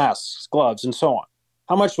 masks, gloves, and so on?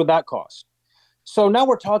 How much would that cost? So now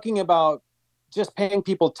we're talking about just paying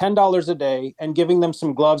people $10 a day and giving them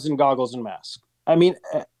some gloves and goggles and masks. I mean,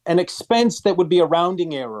 an expense that would be a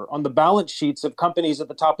rounding error on the balance sheets of companies at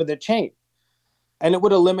the top of the chain. And it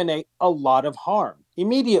would eliminate a lot of harm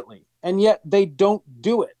immediately. And yet they don't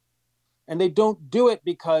do it. And they don't do it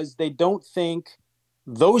because they don't think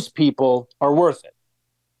those people are worth it.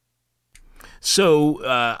 So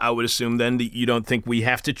I would assume then that you don't think we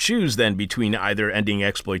have to choose then between either ending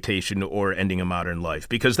exploitation or ending a modern life,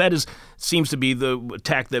 because that seems to be the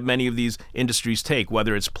tack that many of these industries take.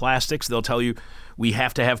 Whether it's plastics, they'll tell you we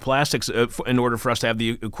have to have plastics in order for us to have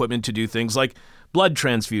the equipment to do things like blood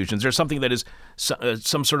transfusions or something that is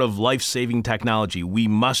some sort of life-saving technology. We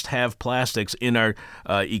must have plastics in our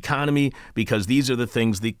economy because these are the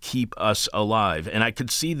things that keep us alive. And I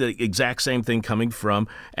could see the exact same thing coming from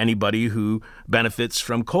anybody who benefits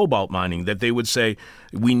from cobalt mining, that they would say,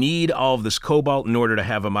 we need all of this cobalt in order to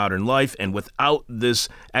have a modern life, and without this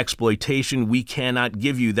exploitation, we cannot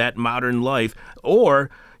give you that modern life. Or,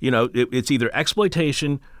 it's either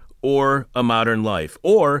exploitation or a modern life,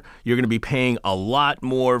 or you're going to be paying a lot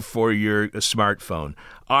more for your smartphone.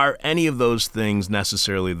 Are any of those things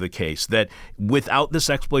necessarily the case? That without this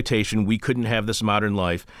exploitation, we couldn't have this modern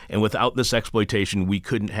life, and without this exploitation, we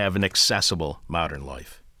couldn't have an accessible modern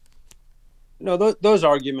life? No, those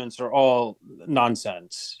arguments are all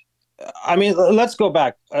nonsense. I mean, let's go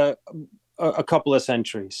back a couple of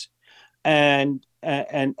centuries and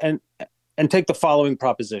take the following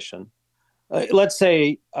proposition. Let's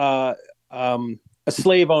say a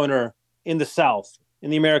slave owner in the South,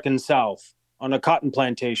 in the American South, on a cotton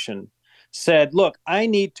plantation, said, look, I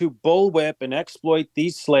need to bullwhip and exploit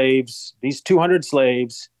these slaves, these 200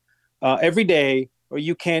 slaves, every day, or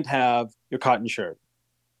you can't have your cotton shirt.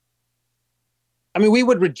 I mean, we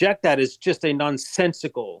would reject that as just a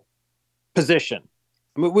nonsensical position.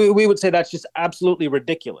 I mean, we would say that's just absolutely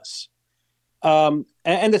ridiculous. And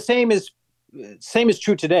the same is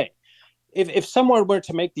true today. If someone were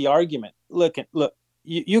to make the argument, look,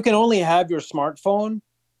 you can only have your smartphone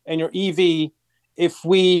and your EV if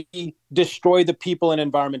we destroy the people and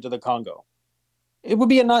environment of the Congo.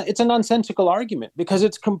 It's a nonsensical argument because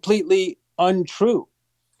it's completely untrue.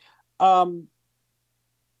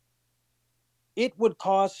 It would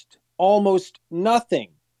cost almost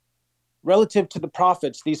nothing relative to the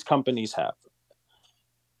profits these companies have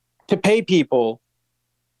to pay people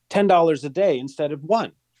 $10 a day instead of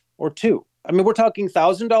 $1 or $2. I mean, we're talking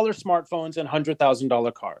 $1,000 smartphones and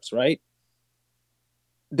 $100,000 cars, right?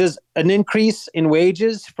 Does an increase in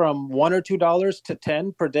wages from $1 or $2 to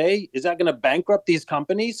 $10 per day, is that going to bankrupt these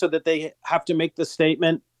companies so that they have to make the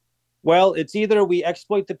statement, well, it's either we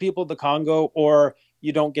exploit the people of the Congo or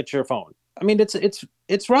you don't get your phone? I mean,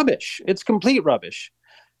 it's rubbish. It's complete rubbish.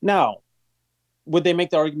 Now, would they make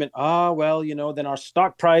the argument, well, then our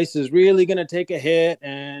stock price is really going to take a hit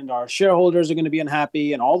and our shareholders are going to be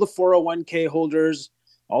unhappy and all the 401k holders,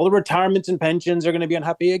 all the retirements and pensions are going to be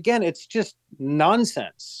unhappy? Again, it's just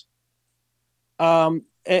nonsense.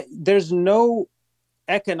 There's no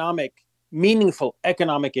meaningful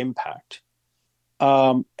economic impact,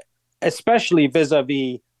 especially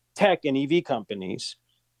vis-a-vis tech and EV companies,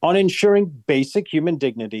 on ensuring basic human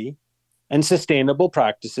dignity and sustainable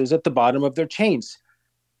practices at the bottom of their chains.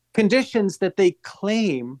 Conditions that they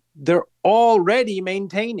claim they're already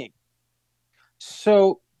maintaining.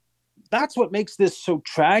 So that's what makes this so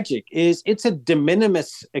tragic. Is it's a de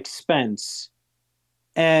minimis expense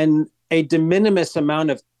and a de minimis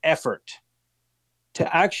amount of effort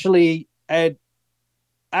to actually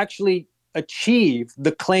achieve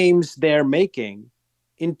the claims they're making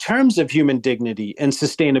in terms of human dignity and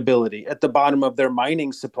sustainability at the bottom of their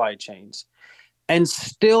mining supply chains. And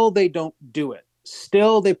still they don't do it.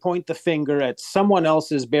 Still they point the finger at someone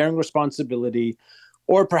else's bearing responsibility,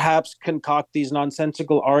 or perhaps concoct these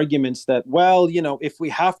nonsensical arguments that, well, if we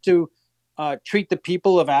have to treat the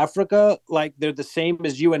people of Africa like they're the same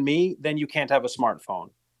as you and me, then you can't have a smartphone.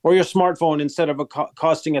 Or your smartphone, instead of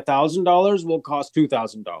costing $1,000, will cost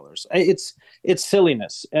 $2,000. It's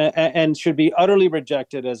silliness, and should be utterly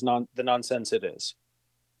rejected as the nonsense it is.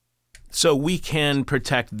 So we can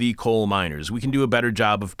protect the coal miners. We can do a better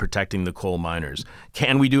job of protecting the coal miners.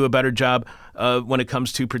 Can we do a better job when it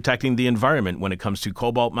comes to protecting the environment, when it comes to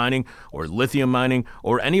cobalt mining or lithium mining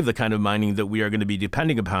or any of the kind of mining that we are going to be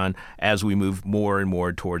depending upon as we move more and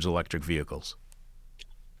more towards electric vehicles?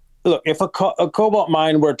 Look, if a cobalt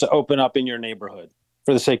mine were to open up in your neighborhood,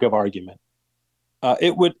 for the sake of argument,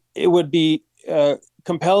 it would be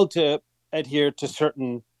compelled to adhere to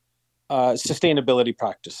certain sustainability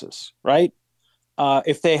practices, right?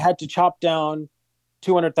 If they had to chop down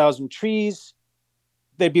 200,000 trees,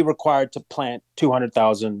 they'd be required to plant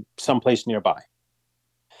 200,000 someplace nearby.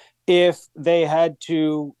 If they had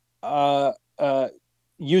to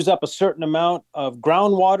use up a certain amount of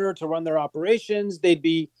groundwater to run their operations, they'd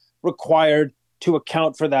be required to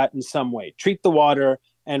account for that in some way, treat the water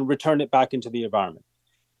and return it back into the environment.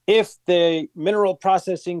 If the mineral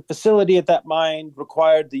processing facility at that mine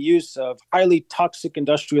required the use of highly toxic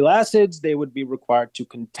industrial acids, they would be required to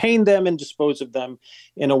contain them and dispose of them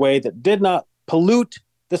in a way that did not pollute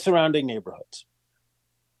the surrounding neighborhoods.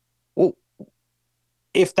 Well,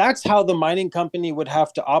 if that's how the mining company would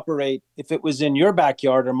have to operate, if it was in your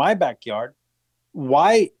backyard or my backyard,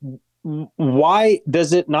 why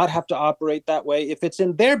does it not have to operate that way if it's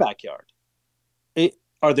in their backyard?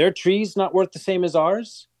 Are their trees not worth the same as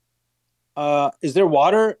ours? Is their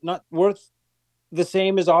water not worth the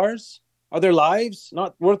same as ours? Are their lives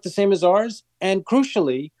not worth the same as ours? And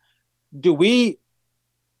crucially, do we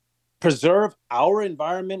preserve our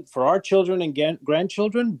environment for our children and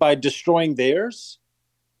grandchildren by destroying theirs?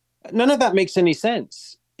 None of that makes any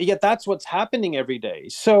sense. Yet that's what's happening every day.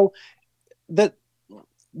 So the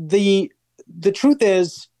truth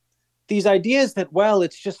is, these ideas that, well,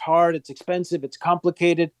 it's just hard, it's expensive, it's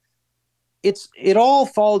complicated, it all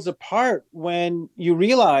falls apart when you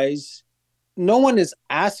realize no one is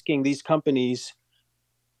asking these companies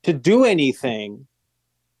to do anything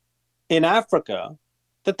in Africa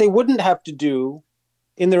that they wouldn't have to do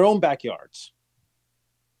in their own backyards.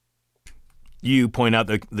 You point out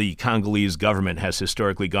that the Congolese government has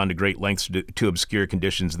historically gone to great lengths to obscure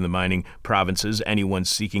conditions in the mining provinces. Anyone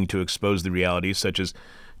seeking to expose the realities, such as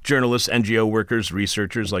journalists, NGO workers,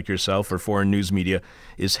 researchers like yourself, or foreign news media,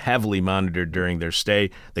 is heavily monitored during their stay.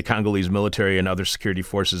 The Congolese military and other security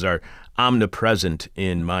forces are omnipresent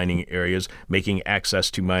in mining areas, making access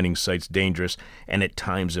to mining sites dangerous and at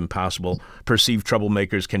times impossible. Perceived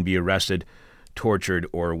troublemakers can be arrested, tortured,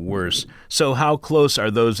 or worse. So how close are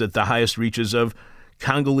those at the highest reaches of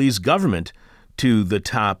Congolese government to the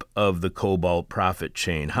top of the cobalt profit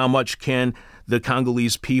chain? How much can the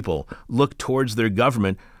Congolese people look towards their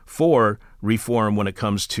government for reform when it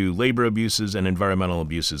comes to labor abuses and environmental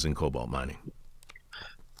abuses in cobalt mining?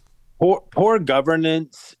 Poor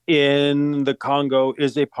governance in the Congo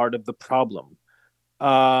is a part of the problem.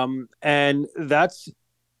 And that's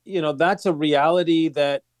a reality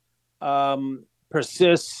that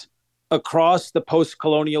persists across the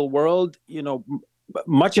post-colonial world.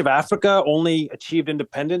 Much of Africa only achieved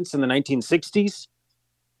independence in the 1960s.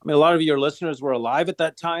 I mean, a lot of your listeners were alive at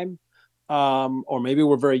that time, or maybe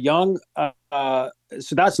were very young. So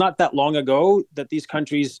that's not that long ago that these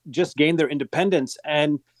countries just gained their independence.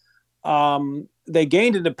 And they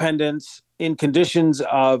gained independence in conditions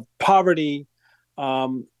of poverty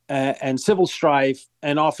and civil strife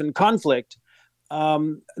and often conflict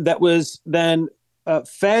that was then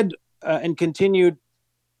fed and continued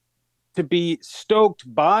to be stoked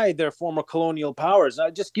by their former colonial powers.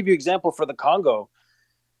 I'll just give you an example for the Congo,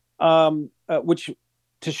 which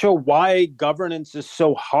to show why governance is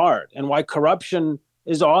so hard and why corruption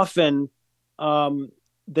is often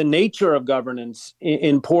the nature of governance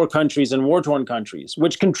in poor countries and war-torn countries,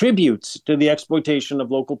 which contributes to the exploitation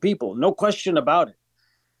of local people. No question about it.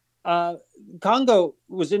 Congo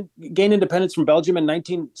gained independence from Belgium in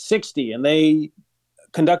 1960, and they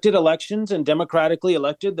conducted elections and democratically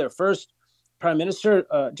elected their first prime minister,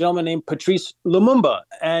 a gentleman named Patrice Lumumba.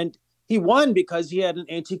 And He won because he had an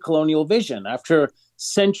anti-colonial vision. After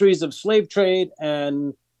centuries of slave trade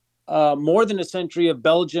and more than a century of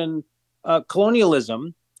Belgian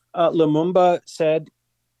colonialism, Lumumba said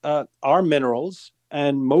our minerals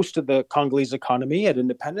and most of the Congolese economy at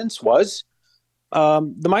independence was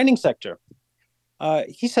the mining sector.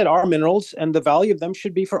 He said our minerals and the value of them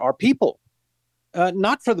should be for our people,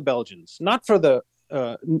 not for the Belgians, not for the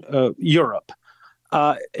Europe.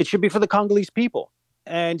 It should be for the Congolese people.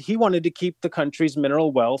 And he wanted to keep the country's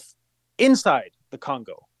mineral wealth inside the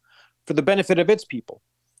Congo for the benefit of its people.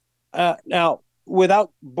 Now,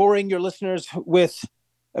 without boring your listeners with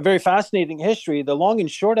a very fascinating history, the long and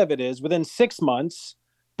short of it is within 6 months,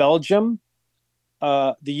 Belgium,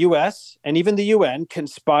 the US, and even the UN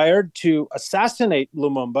conspired to assassinate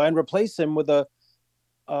Lumumba and replace him with a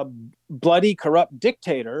bloody, corrupt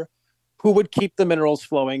dictator who would keep the minerals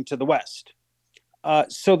flowing to the West.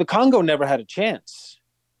 So the Congo never had a chance.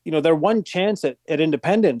 Their one chance at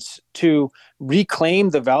independence to reclaim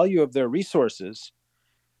the value of their resources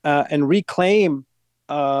and reclaim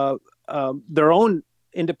their own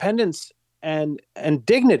independence and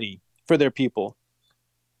dignity for their people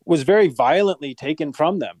was very violently taken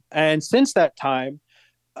from them. And since that time,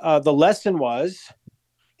 the lesson was,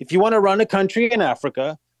 if you want to run a country in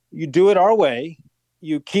Africa, you do it our way,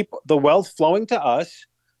 you keep the wealth flowing to us,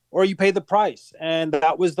 or you pay the price. And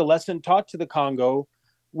that was the lesson taught to the Congo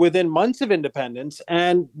within months of independence.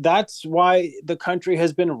 And that's why the country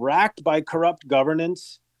has been racked by corrupt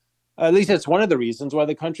governance. At least it's one of the reasons why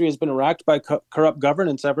the country has been racked by corrupt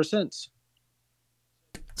governance ever since.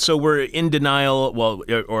 So we're in denial,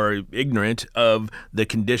 or ignorant of the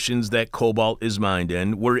conditions that cobalt is mined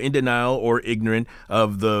in. We're in denial or ignorant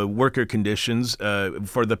of the worker conditions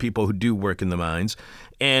for the people who do work in the mines.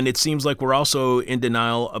 And it seems like we're also in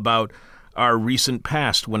denial about our recent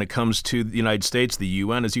past when it comes to the United States, the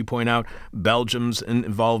UN, as you point out, Belgium's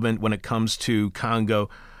involvement when it comes to Congo.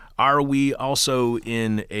 Are we also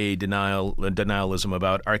in a denialism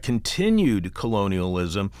about our continued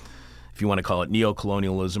colonialism, if you want to call it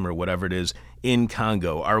neocolonialism or whatever it is, in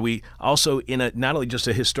Congo? Are we also in a not only just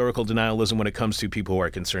a historical denialism when it comes to people who are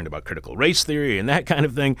concerned about critical race theory and that kind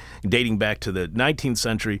of thing, dating back to the 19th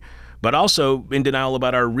century, but also in denial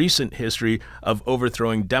about our recent history of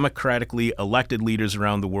overthrowing democratically elected leaders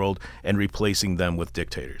around the world and replacing them with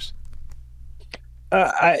dictators?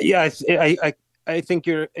 I think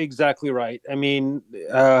you're exactly right. I mean,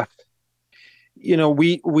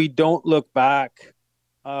 we don't look back,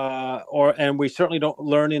 and we certainly don't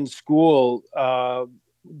learn in school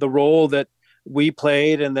the role that we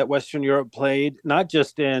played and that Western Europe played, not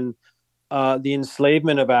just in the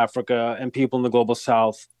enslavement of Africa and people in the global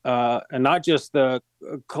South, and not just the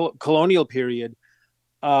colonial period,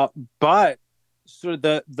 but sort of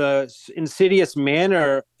the insidious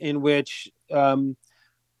manner in which the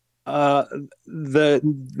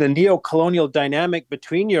neo-colonial dynamic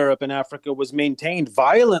between Europe and Africa was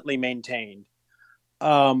violently maintained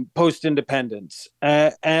post-independence.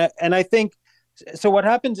 And I think, so what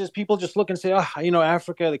happens is people just look and say,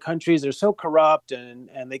 Africa, the countries are so corrupt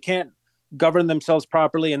and they can't govern themselves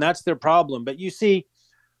properly, and that's their problem. But you see,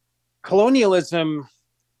 colonialism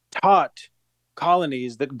taught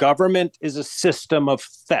colonies that government is a system of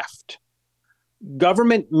theft.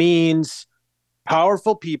 Government means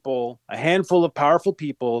powerful people, a handful of powerful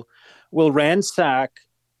people, will ransack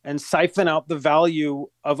and siphon out the value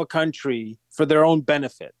of a country for their own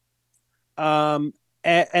benefit. And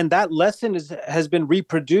that lesson has been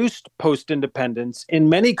reproduced post-independence in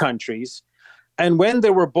many countries. And when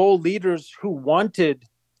there were bold leaders who wanted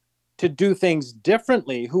to do things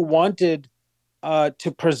differently, who wanted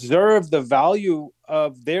to preserve the value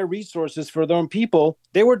of their resources for their own people,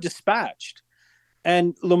 they were dispatched.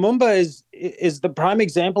 And Lumumba is the prime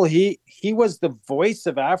example. He was the voice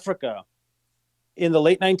of Africa in the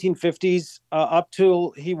late 1950s up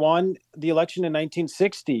till he won the election in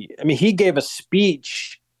 1960. I mean, he gave a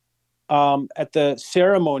speech at the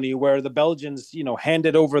ceremony where the Belgians,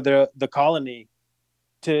 handed over the colony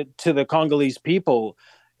to the Congolese people.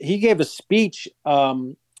 He gave a speech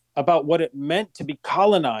about what it meant to be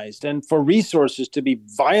colonized and for resources to be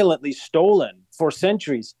violently stolen for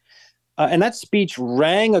centuries. And that speech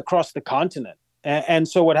rang across the continent. And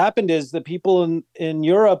so what happened is the people in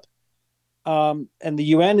Europe and the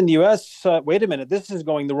UN and the US, wait a minute, this is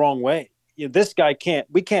going the wrong way. This guy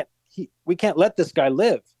we can't let this guy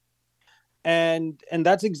live. And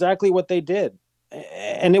that's exactly what they did.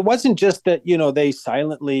 And it wasn't just that, they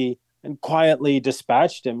silently and quietly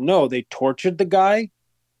dispatched him. No, they tortured the guy.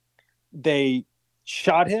 They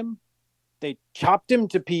shot him. They chopped him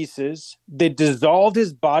to pieces. They dissolved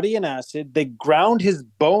his body in acid. They ground his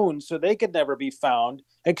bones so they could never be found,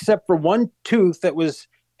 except for one tooth that was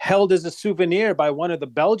held as a souvenir by one of the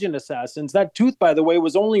Belgian assassins. That tooth, by the way,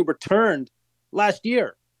 was only returned last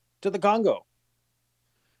year to the Congo.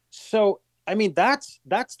 So, I mean, that's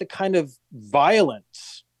the kind of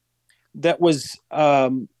violence that was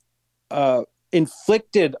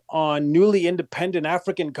inflicted on newly independent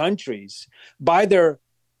African countries by their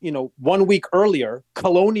 1 week earlier,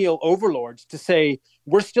 colonial overlords to say,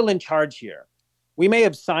 we're still in charge here. We may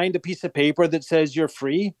have signed a piece of paper that says you're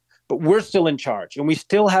free, but we're still in charge. And we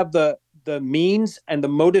still have the means and the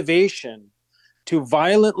motivation to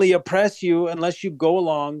violently oppress you unless you go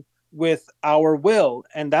along with our will.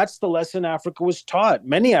 And that's the lesson Africa was taught.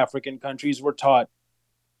 Many African countries were taught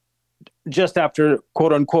just after,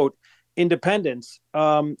 quote unquote, independence.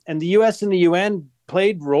 And the US and the UN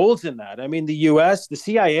played roles in that. I mean, the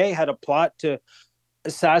CIA had a plot to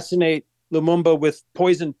assassinate Lumumba with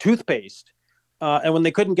poisoned toothpaste. And when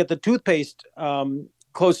they couldn't get the toothpaste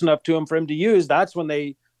close enough to him for him to use, that's when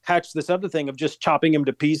they hatched this other thing of just chopping him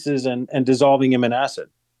to pieces and dissolving him in acid.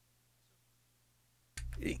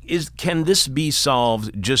 Can this be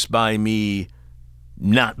solved just by me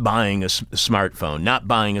not buying a smartphone, not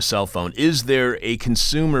buying a cell phone? Is there a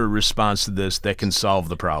consumer response to this that can solve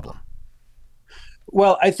the problem?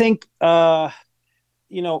 Well, I think, the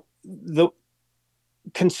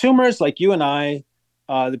consumers like you and I,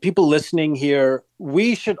 the people listening here,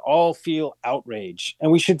 we should all feel outrage.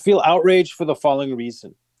 And we should feel outraged for the following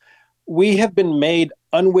reason. We have been made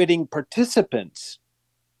unwitting participants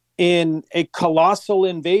in a colossal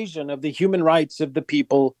invasion of the human rights of the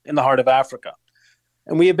people in the heart of Africa.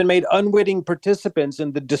 And we have been made unwitting participants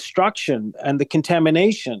in the destruction and the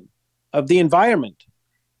contamination of the environment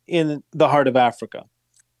in the heart of Africa.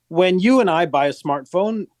 When you and I buy a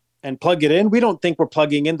smartphone and plug it in, we don't think we're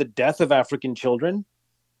plugging in the death of African children.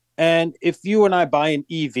 And if you and I buy an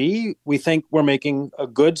EV, we think we're making a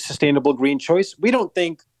good, sustainable green choice. We don't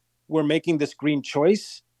think we're making this green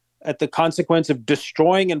choice at the consequence of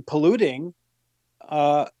destroying and polluting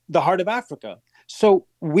the heart of Africa. So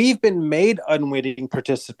we've been made unwitting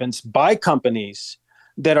participants by companies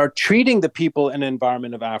that are treating the people and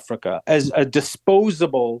environment of Africa as a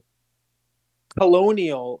disposable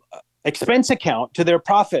colonial expense account to their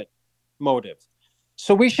profit motive.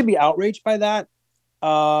 So we should be outraged by that.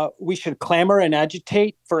 We should clamor and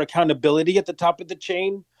agitate for accountability at the top of the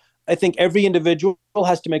chain. I think every individual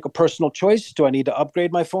has to make a personal choice. Do I need to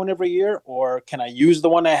upgrade my phone every year, or can I use the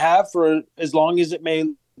one I have for as long as it may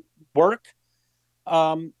work?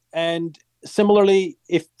 And similarly,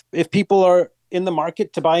 if people are in the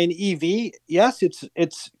market to buy an EV, yes,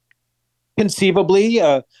 it's conceivably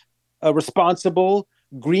a responsible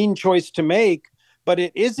green choice to make, but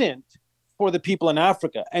it isn't for the people in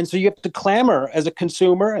Africa. And so you have to clamor as a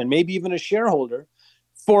consumer and maybe even a shareholder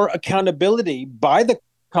for accountability by the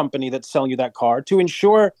company that's selling you that car to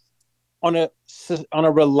ensure on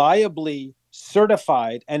a reliably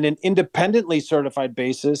certified and an independently certified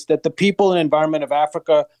basis that the people and environment of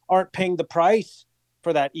Africa aren't paying the price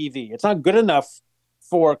for that EV. It's not good enough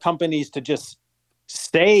for companies to just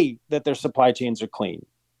say that their supply chains are clean.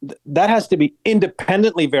 That has to be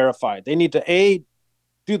independently verified. They need to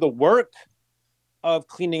do the work of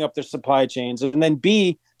cleaning up their supply chains, and then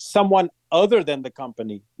B, someone other than the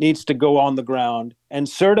company needs to go on the ground and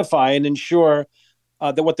certify and ensure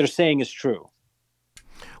that what they're saying is true.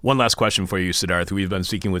 One last question for you, Siddharth. We've been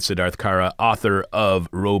speaking with Siddharth Kara, author of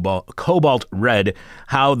Cobalt Red,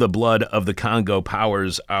 How the Blood of the Congo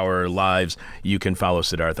Powers Our Lives. You can follow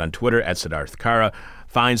Siddharth on Twitter at Siddharth Kara.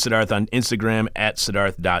 Find Siddharth on Instagram at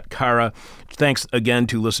siddharth.kara. Thanks again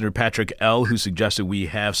to listener Patrick L., who suggested we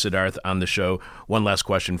have Siddharth on the show. One last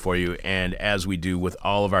question for you, and as we do with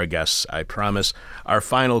all of our guests, I promise, our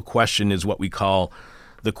final question is what we call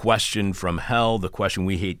the question from hell, the question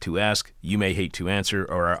we hate to ask, you may hate to answer,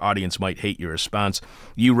 or our audience might hate your response.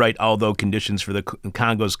 You write, although conditions for the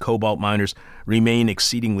Congo's cobalt miners remain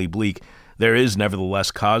exceedingly bleak, there is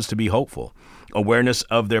nevertheless cause to be hopeful. Awareness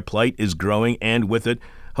of their plight is growing, and with it,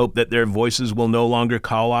 hope that their voices will no longer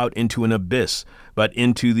call out into an abyss, but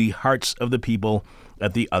into the hearts of the people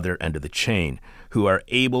at the other end of the chain, who are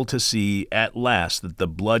able to see at last that the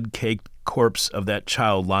blood-caked corpse of that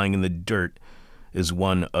child lying in the dirt is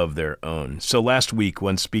one of their own. So last week,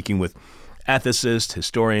 when speaking with ethicist,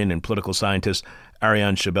 historian, and political scientist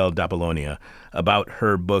Ariane Chabel-Dapollonia about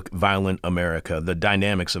her book, Violent America, The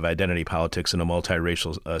Dynamics of Identity Politics in a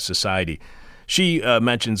Multiracial Society, she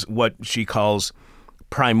mentions what she calls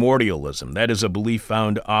primordialism. That is a belief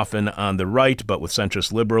found often on the right, but with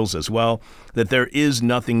centrist liberals as well, that there is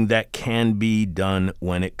nothing that can be done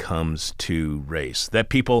when it comes to race, that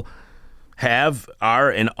people are,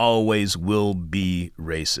 and always will be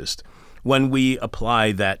racist. When we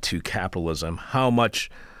apply that to capitalism, how much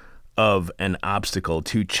of an obstacle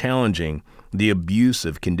to challenging the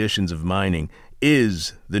abusive conditions of mining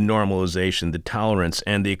is the normalization, the tolerance,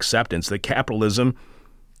 and the acceptance that capitalism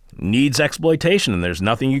needs exploitation, and there's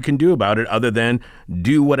nothing you can do about it other than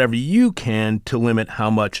do whatever you can to limit how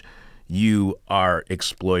much you are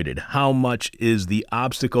exploited. How much is the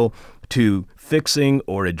obstacle to fixing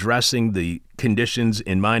or addressing the conditions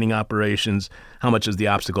in mining operations? How much is the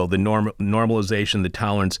obstacle, the normalization, the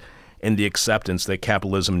tolerance, and the acceptance that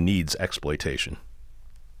capitalism needs exploitation?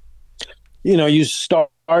 You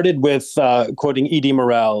started with quoting E.D.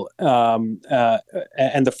 Morel and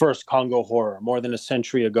the first Congo horror more than a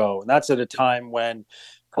century ago. And that's at a time when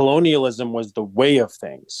colonialism was the way of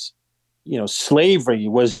things. Slavery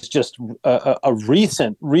was just a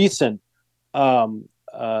recent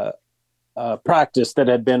practice that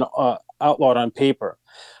had been outlawed on paper.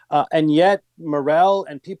 And yet Morel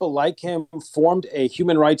and people like him formed a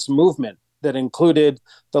human rights movement that included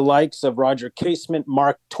the likes of Roger Casement,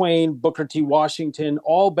 Mark Twain, Booker T. Washington,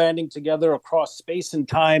 all banding together across space and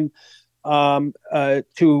time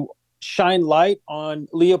to shine light on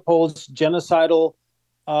Leopold's genocidal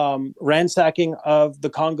ransacking of the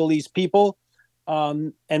Congolese people,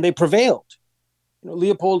 and they prevailed.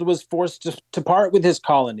 Leopold was forced to part with his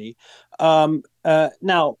colony.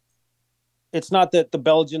 Now, it's not that the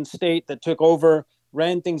Belgian state that took over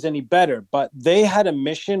ran things any better, but they had a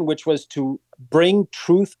mission which was to bring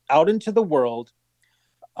truth out into the world,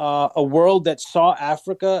 a world that saw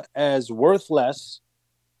Africa as worth less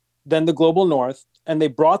than the global north, and they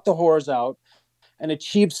brought the horrors out and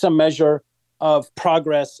achieved some measure of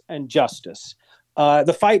progress and justice.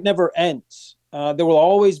 The fight never ends. There will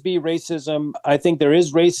always be racism. I think there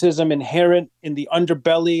is racism inherent in the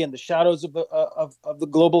underbelly and the shadows of the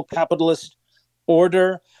global capitalist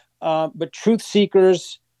order. But truth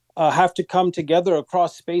seekers have to come together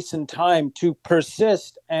across space and time to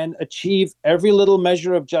persist and achieve every little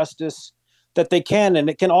measure of justice that they can. And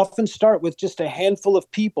it can often start with just a handful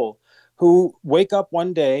of people who wake up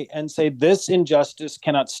one day and say, this injustice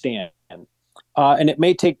cannot stand. And it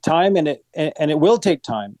may take time, and it will take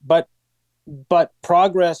time, but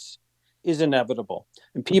progress is inevitable.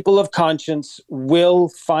 And people of conscience will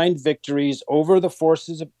find victories over the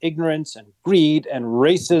forces of ignorance and greed and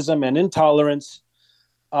racism and intolerance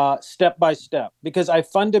step by step. Because I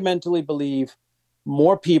fundamentally believe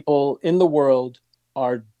more people in the world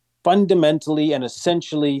are fundamentally and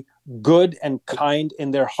essentially good and kind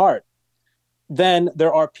in their heart than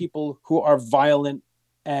there are people who are violent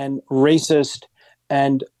and racist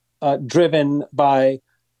and driven by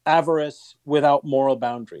avarice without moral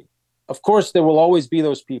boundary. Of course, there will always be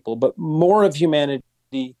those people, but more of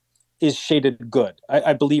humanity is shaded good.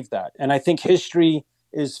 I believe that. And I think history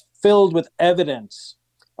is filled with evidence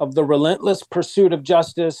of the relentless pursuit of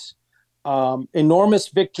justice, enormous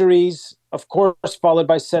victories, of course, followed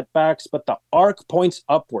by setbacks, but the arc points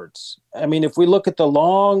upwards. I mean, if we look at the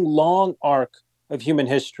long, long arc of human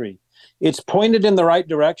history, it's pointed in the right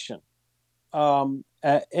direction.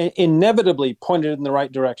 Inevitably pointed in the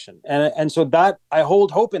right direction. And so that I hold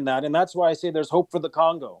hope in that. And that's why I say there's hope for the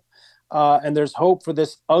Congo. And there's hope for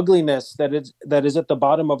this ugliness that is at the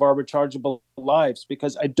bottom of our rechargeable lives,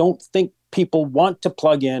 because I don't think people want to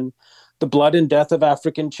plug in the blood and death of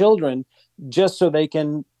African children just so they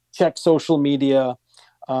can check social media,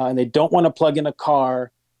 and they don't want to plug in a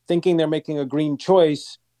car thinking they're making a green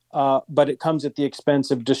choice, but it comes at the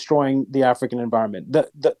expense of destroying the African environment.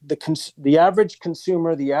 The average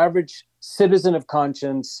consumer, the average citizen of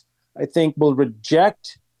conscience, I think, will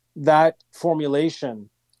reject that formulation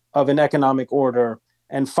of an economic order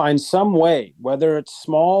and find some way, whether it's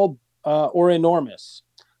small or enormous,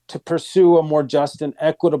 to pursue a more just and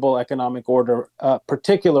equitable economic order,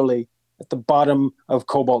 particularly at the bottom of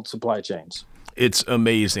cobalt supply chains. It's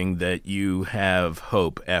amazing that you have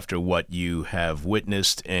hope after what you have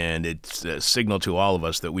witnessed, and it's a signal to all of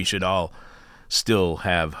us that we should all still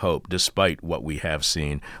have hope despite what we have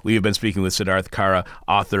seen. We have been speaking with Siddharth Kara,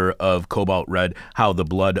 author of Cobalt Red, How the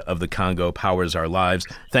Blood of the Congo Powers Our Lives.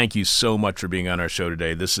 Thank you so much for being on our show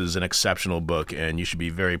today. This is an exceptional book, and you should be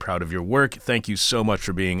very proud of your work. Thank you so much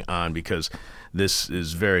for being on, because this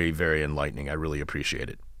is very, very enlightening. I really appreciate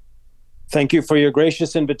it. Thank you for your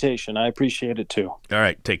gracious invitation. I appreciate it too. All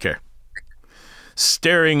right, take care.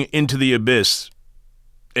 Staring into the abyss,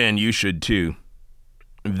 and you should too.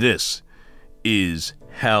 This is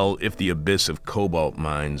hell if the abyss of cobalt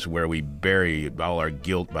mines where we bury all our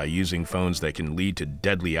guilt by using phones that can lead to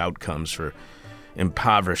deadly outcomes for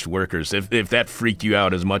impoverished workers. If that freaked you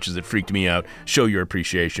out as much as it freaked me out, show your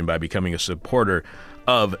appreciation by becoming a supporter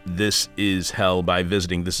of This Is Hell by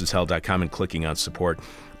visiting thisishell.com and clicking on support,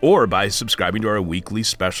 or by subscribing to our weekly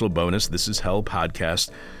special bonus This Is Hell podcast,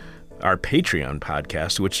 our Patreon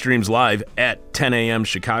podcast, which streams live at 10 a.m.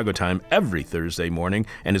 Chicago time every Thursday morning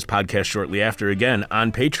and is podcast shortly after, again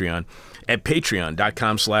on Patreon at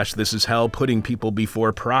patreon.com/thisishell, putting people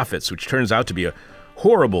before profits, which turns out to be a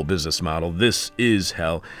horrible business model. This is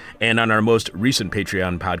hell. And on our most recent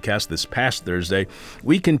Patreon podcast this past Thursday,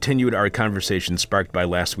 we continued our conversation sparked by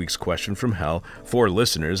last week's question from hell for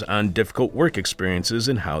listeners on difficult work experiences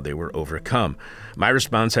and how they were overcome. My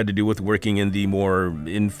response had to do with working in the more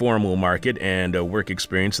informal market and a work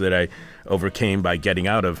experience that I overcame by getting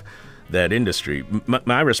out of that industry.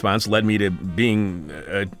 My response led me to being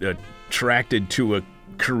attracted to a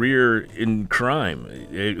career in crime.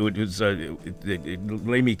 It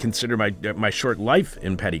made me consider my short life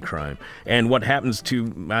in petty crime and what happens to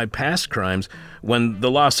my past crimes when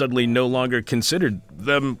the law suddenly no longer considered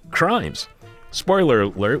them crimes. Spoiler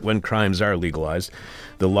alert, when crimes are legalized,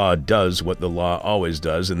 the law does what the law always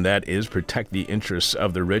does, and that is protect the interests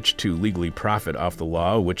of the rich to legally profit off the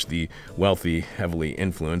law, which the wealthy heavily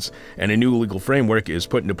influence, and a new legal framework is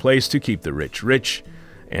put into place to keep the rich rich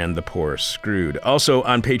and the poor screwed. Also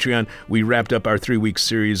on Patreon, we wrapped up our 3-week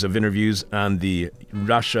series of interviews on the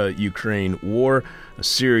Russia-Ukraine war, a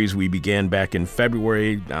series we began back in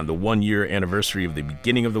February on the 1-year anniversary of the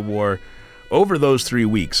beginning of the war. Over those 3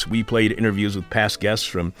 weeks, we played interviews with past guests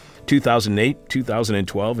from 2008,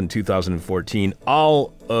 2012, and 2014,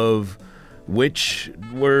 all of which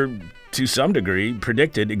were, to some degree,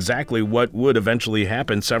 predicted exactly what would eventually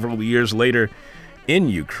happen several years later in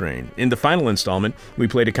Ukraine. In the final installment, we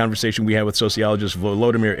played a conversation we had with sociologist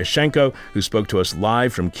Volodymyr Ishchenko, who spoke to us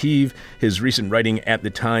live from Kyiv. His recent writing at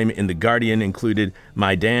the time in The Guardian included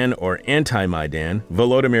Maidan or anti-Maidan.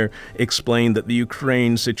 Volodymyr explained that the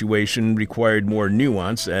Ukraine situation required more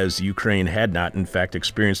nuance, as Ukraine had not, in fact,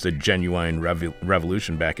 experienced a genuine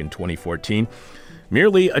revolution back in 2014.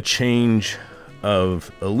 Merely a change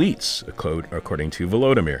of elites, according to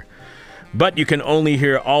Volodymyr. But you can only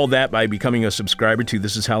hear all that by becoming a subscriber to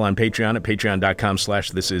This Is Hell on Patreon at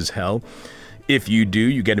patreon.com/thisishell. If you do,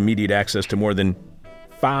 you get immediate access to more than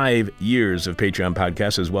 5 years of Patreon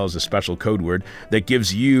podcasts, as well as a special code word that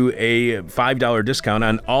gives you a $5 discount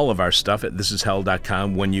on all of our stuff at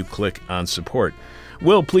thisishell.com when you click on support.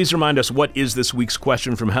 Will, please remind us what is this week's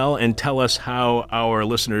question from hell and tell us how our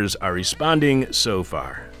listeners are responding so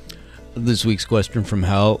far. This week's question from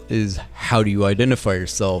hell is, how do you identify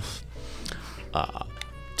yourself?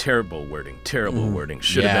 Terrible wording.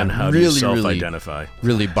 Should have been how do you self-identify.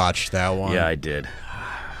 Really botched that one. Yeah, I did.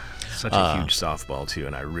 Such a huge softball, too,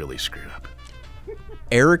 and I really screwed up.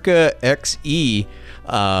 Erica XE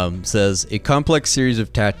says, a complex series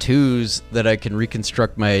of tattoos that I can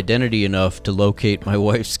reconstruct my identity enough to locate my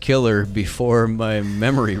wife's killer before my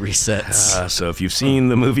memory resets. So if you've seen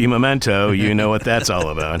the movie Memento, you know what that's all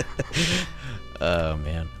about. Oh,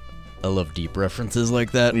 man. I love deep references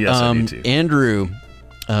like that. Yes, I do too. Andrew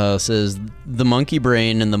says, the monkey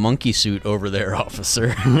brain and the monkey suit over there,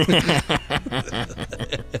 officer.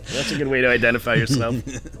 That's a good way to identify yourself.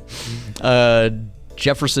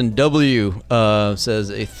 Jefferson W. Says,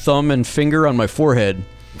 a thumb and finger on my forehead.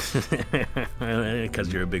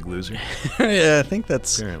 Because you're a big loser. Yeah, I think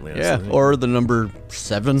that's... Apparently. That's or the number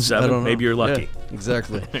 7. 7, I don't know. maybe you're lucky. Yeah,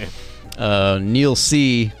 exactly. Neil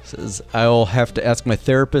C. says, I'll have to ask my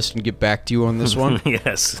therapist and get back to you on this one.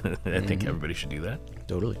 Yes, I think everybody should do that.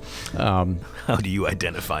 Totally. How do you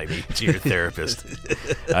identify me to your therapist?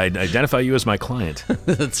 I identify you as my client.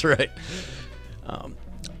 That's right.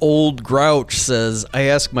 Old Grouch says, I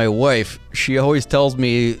ask my wife. She always tells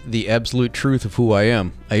me the absolute truth of who I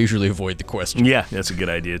am. I usually avoid the question. Yeah, that's a good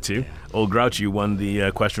idea, too. Old Grouch, you won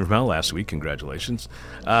the question from hell last week. Congratulations.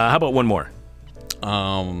 How about one more?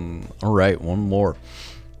 All right, one more.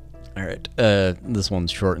 All right, this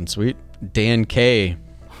one's short and sweet. Dan K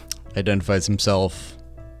identifies himself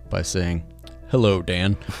by saying, hello,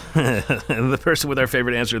 Dan. The person with our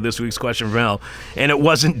favorite answer to this week's question from hell, and it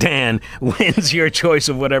wasn't Dan, wins your choice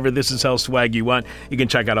of whatever This Is Hell swag you want. You can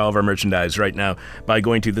check out all of our merchandise right now by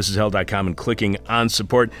going to thisishell.com and clicking on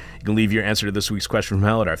support. You can leave your answer to this week's question from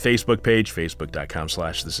hell at our Facebook page,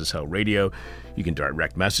 facebook.com/thisishellradio. You can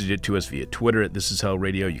direct message it to us via Twitter at This Is Hell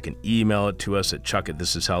Radio. You can email it to us at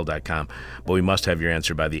chuck@thisishell.com. But we must have your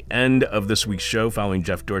answer by the end of this week's show, following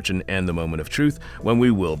Jeff Dorchin and the Moment of Truth, when we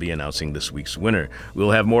will be announcing this week's winner.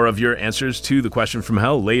 We'll have more of your answers to the question from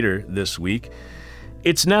hell later this week.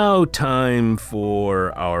 It's now time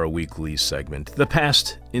for our weekly segment, The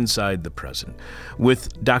Past Inside the Present,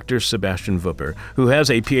 with Dr. Sebastian Wupper, who has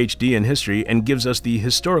a PhD in history and gives us the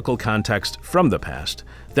historical context from the past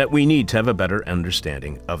that we need to have a better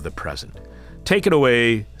understanding of the present. Take it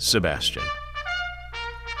away, Sebastian.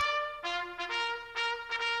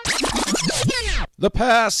 The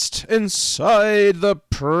past inside the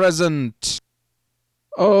present.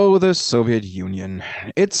 Oh, the Soviet Union.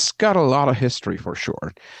 It's got a lot of history for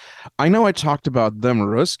sure. I know I talked about them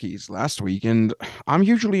Ruskies last week, and I'm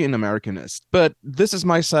usually an Americanist, but this is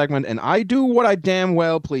my segment, and I do what I damn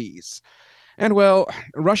well please. And well,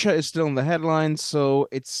 Russia is still in the headlines, so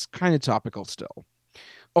it's kind of topical still.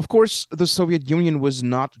 Of course, the Soviet Union was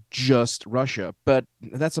not just Russia, but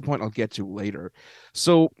that's a point I'll get to later.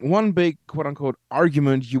 So one big quote-unquote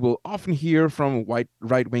argument you will often hear from white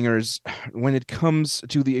right-wingers when it comes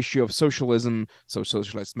to the issue of socialism, so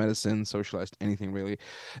socialized medicine, socialized anything really,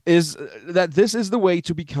 is that this is the way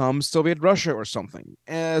to become Soviet Russia or something,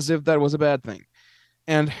 as if that was a bad thing.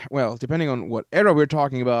 And, well, depending on what era we're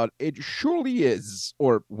talking about, it surely is,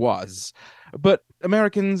 or was. But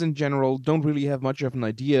Americans in general don't really have much of an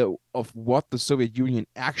idea of what the Soviet Union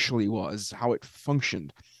actually was, how it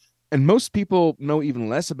functioned. And most people know even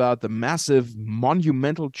less about the massive,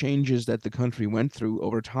 monumental changes that the country went through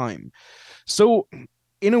over time. So,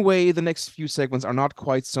 in a way, the next few segments are not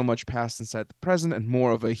quite so much past inside the present and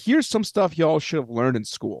more of a here's some stuff y'all should have learned in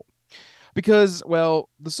school. Because, well,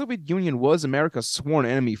 the Soviet Union was America's sworn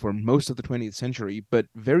enemy for most of the 20th century, but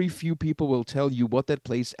very few people will tell you what that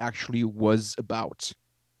place actually was about.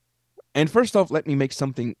 And first off, let me make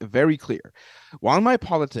something very clear. While my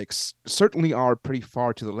politics certainly are pretty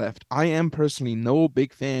far to the left, I am personally no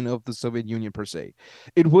big fan of the Soviet Union per se.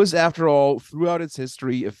 It was, after all, throughout its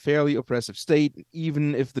history, a fairly oppressive state,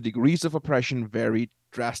 even if the degrees of oppression varied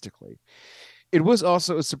drastically. It was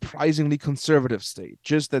also a surprisingly conservative state,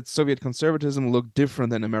 just that Soviet conservatism looked different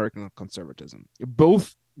than American conservatism.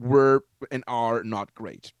 Both were and are not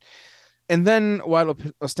great. And then, while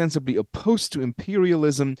ostensibly opposed to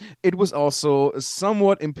imperialism, it was also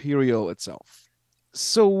somewhat imperial itself.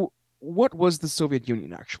 So, what was the Soviet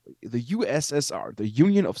Union actually? The USSR, the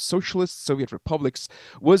Union of Socialist Soviet Republics,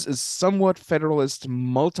 was a somewhat federalist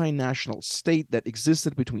multinational state that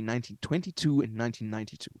existed between 1922 and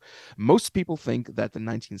 1992. Most people think that the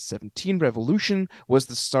 1917 revolution was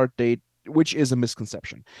the start date, which is a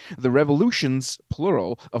misconception. The revolutions,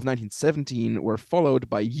 plural, of 1917 were followed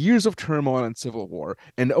by years of turmoil and civil war,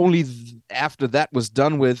 and only after that was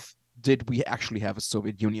done with did we actually have a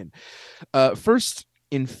Soviet Union. First,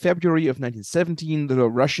 in February of 1917, the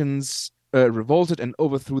Russians revolted and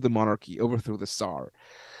overthrew the monarchy, overthrew the Tsar.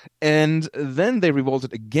 And then they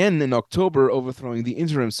revolted again in October, overthrowing the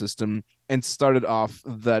interim system, and started off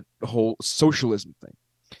that whole socialism thing.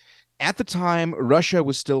 At the time, Russia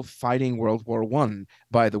was still fighting World War I,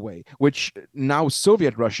 by the way, which now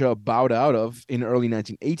Soviet Russia bowed out of in early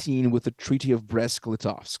 1918 with the Treaty of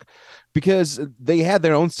Brest-Litovsk, because they had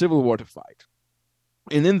their own civil war to fight.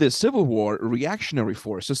 And in this civil war, reactionary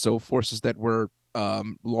forces, so forces that were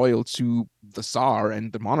loyal to the Tsar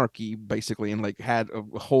and the monarchy, basically, and like had a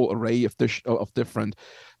whole array of different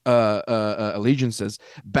allegiances,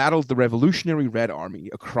 battled the Revolutionary Red Army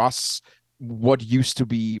across what used to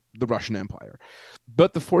be the Russian Empire.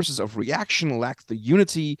 But the forces of reaction lacked the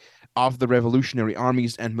unity of the revolutionary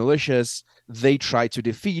armies and militias they tried to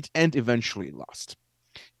defeat and eventually lost.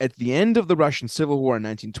 At the end of the Russian Civil War in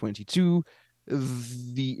 1922,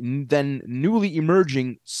 the then newly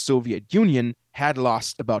emerging Soviet Union had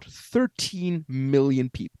lost about 13 million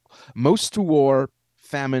people, most to war,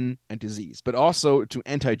 famine, and disease, but also to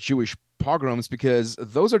anti-Jewish pogroms, because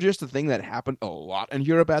those are just a thing that happened a lot in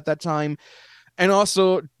Europe at that time, and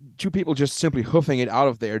also to people just simply hoofing it out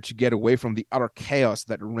of there to get away from the utter chaos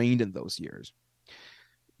that reigned in those years.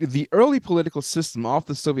 The early political system of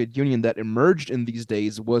the Soviet Union that emerged in these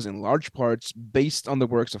days was in large parts based on the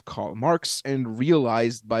works of Karl Marx and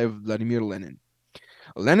realized by Vladimir Lenin.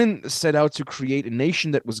 Lenin set out to create a nation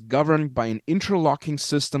that was governed by an interlocking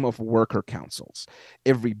system of worker councils.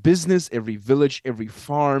 Every business, every village, every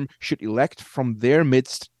farm should elect from their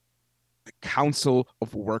midst a council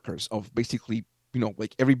of workers, of basically,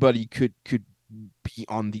 like everybody could be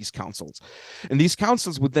on these councils. And these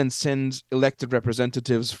councils would then send elected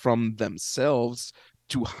representatives from themselves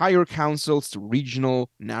to higher councils, to regional,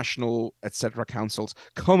 national, etc. councils,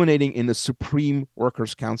 culminating in a supreme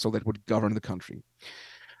workers' council that would govern the country.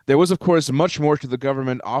 There was, of course, much more to the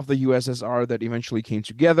government of the USSR that eventually came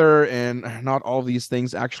together, and not all of these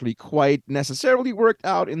things actually quite necessarily worked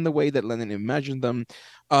out in the way that Lenin imagined them.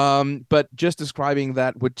 But just describing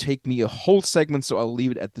that would take me a whole segment, so I'll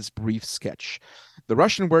leave it at this brief sketch. The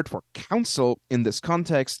Russian word for council in this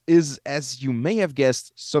context is, as you may have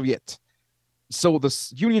guessed, Soviet. So the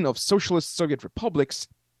Union of Socialist Soviet Republics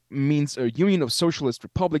means a union of socialist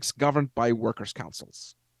republics governed by workers'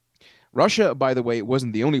 councils. Russia, by the way,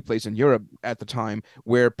 wasn't the only place in Europe at the time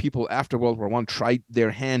where people after World War I tried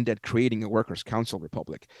their hand at creating a workers' council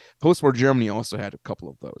republic. Post-war Germany also had a couple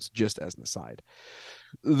of those, just as an aside.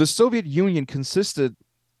 The Soviet Union consisted,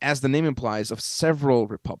 as the name implies, of several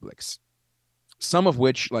republics, some of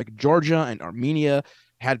which, like Georgia and Armenia,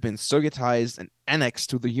 had been Sovietized and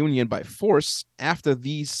annexed to the Union by force after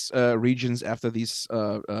these regions, after these,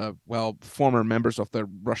 former members of the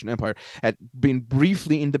Russian Empire had been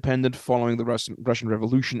briefly independent following the Russian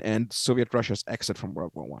Revolution and Soviet Russia's exit from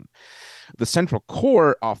World War I. The central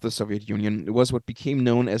core of the Soviet Union was what became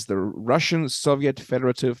known as the Russian Soviet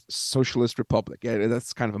Federative Socialist Republic. Yeah,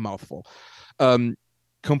 that's kind of a mouthful.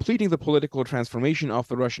 Completing the political transformation of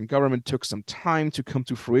the Russian government took some time to come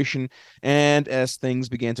to fruition, and as things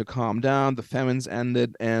began to calm down, the famines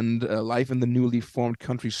ended, and life in the newly formed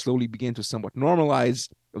country slowly began to somewhat normalize,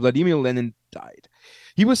 Vladimir Lenin died.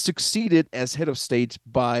 He was succeeded as head of state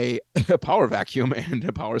by a power vacuum and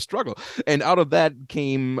a power struggle, and out of that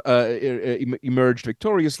emerged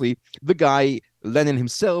victoriously the guy Lenin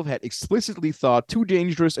himself had explicitly thought too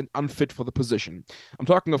dangerous and unfit for the position. I'm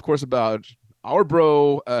talking, of course, about our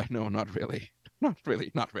bro, no, not really.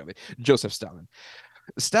 Joseph Stalin.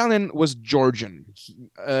 Stalin was Georgian. He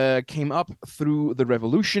came up through the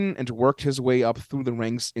revolution and worked his way up through the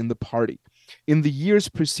ranks in the party. In the years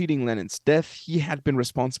preceding Lenin's death, he had been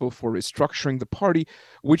responsible for restructuring the party,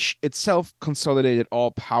 which itself consolidated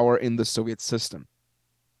all power in the Soviet system.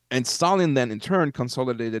 And Stalin then, in turn,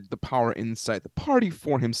 consolidated the power inside the party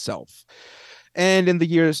for himself. And in the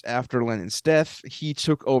years after Lenin's death, he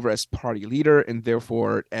took over as party leader and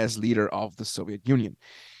therefore as leader of the Soviet Union.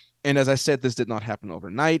 And as I said, this did not happen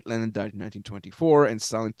overnight. Lenin died in 1924, and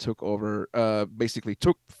Stalin took over, basically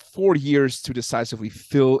took 4 years to decisively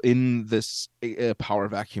fill in this power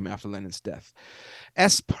vacuum after Lenin's death.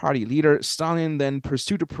 As party leader, Stalin then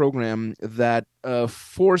pursued a program that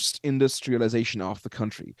forced industrialization of the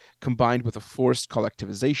country, combined with a forced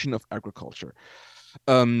collectivization of agriculture.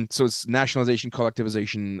 So it's nationalization,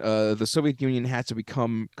 collectivization. The Soviet Union had to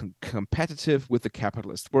become competitive with the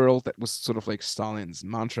capitalist world. That was sort of like Stalin's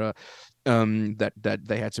mantra, that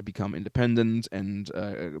they had to become independent and,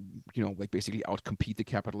 like basically outcompete the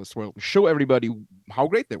capitalist world, show everybody how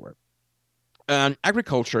great they were. And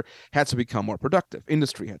agriculture had to become more productive.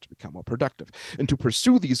 Industry had to become more productive. And to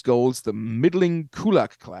pursue these goals, the middling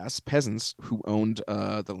kulak class, peasants who owned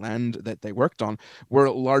the land that they worked on, were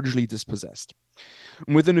largely dispossessed.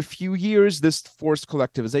 Within a few years, this forced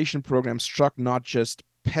collectivization program struck not just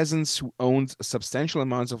peasants who owned substantial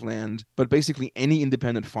amounts of land, but basically any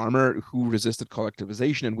independent farmer who resisted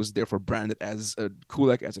collectivization and was therefore branded as a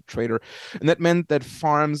kulak, as a traitor. And that meant that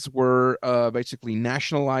farms were basically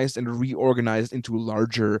nationalized and reorganized into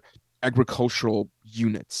larger agricultural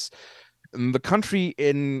units. And the country,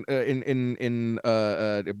 due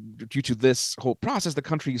to this whole process, the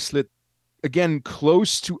country slid again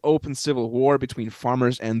close to open civil war between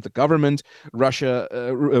farmers and the government.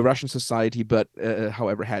 Russian society, but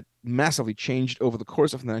however, had massively changed over the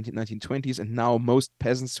course of the 1920s, and now most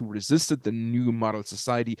peasants who resisted the new model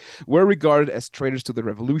society were regarded as traitors to the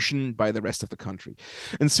revolution by the rest of the country.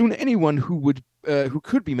 And soon anyone who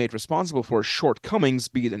could be made responsible for shortcomings,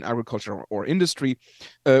 be it in agriculture or industry,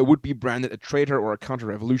 would be branded a traitor or a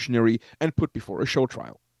counter-revolutionary and put before a show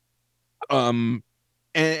trial.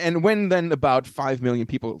 And when then about 5 million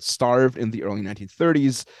people starved in the early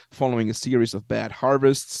 1930s, following a series of bad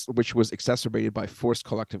harvests, which was exacerbated by forced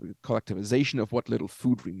collectivization of what little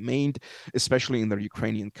food remained, especially in the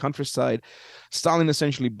Ukrainian countryside, Stalin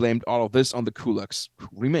essentially blamed all of this on the kulaks who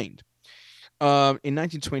remained. In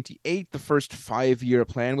 1928, the first 5-year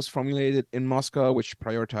plan was formulated in Moscow, which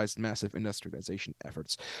prioritized massive industrialization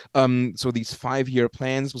efforts. So these 5-year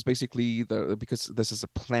plans was basically because this is a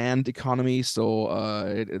planned economy, so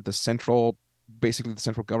the central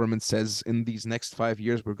government says in these next 5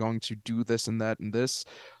 years we're going to do this and that and this.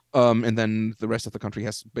 And then the rest of the country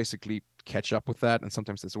has to basically catch up with that, and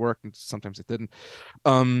sometimes this worked and sometimes it didn't.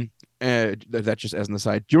 That just as an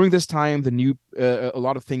aside. During this time, a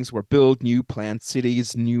lot of things were built, new planned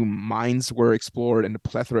cities, new mines were explored, and a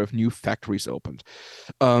plethora of new factories opened.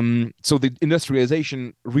 So the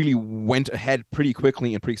industrialization really went ahead pretty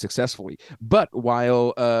quickly and pretty successfully. But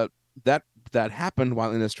while that happened,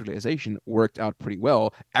 while industrialization worked out pretty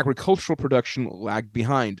well, agricultural production lagged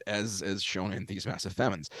behind, as shown in these massive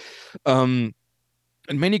famines.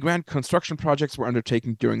 And many grand construction projects were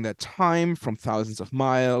undertaken during that time, from thousands of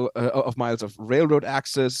miles of railroad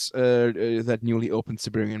access that newly opened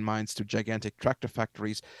Siberian mines to gigantic tractor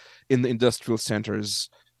factories in the industrial centers.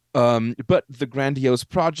 But the grandiose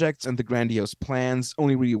projects and the grandiose plans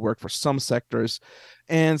only really worked for some sectors,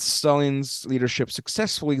 and Stalin's leadership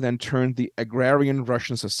successfully then turned the agrarian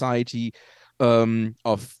Russian society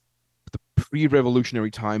of the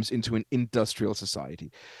pre-revolutionary times into an industrial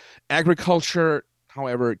society. Agriculture,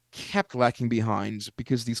 however, kept lacking behind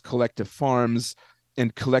because these collective farms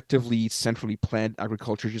and collectively centrally planned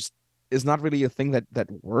agriculture just is not really a thing that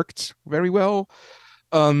worked very well.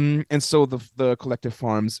 And so the collective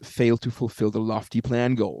farms failed to fulfill the lofty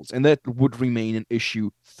plan goals, and that would remain an issue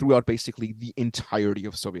throughout basically the entirety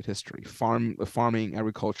of Soviet history. Farming,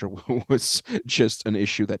 agriculture was just an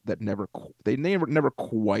issue that never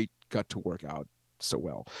quite got to work out so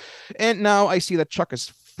well. And now I see that Chuck is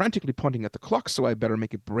frantically pointing at the clock, so I better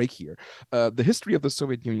make a break here. The history of the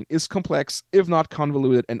Soviet Union is complex, if not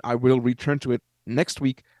convoluted, and I will return to it next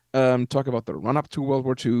week. Talk about the run-up to World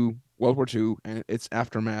War II and its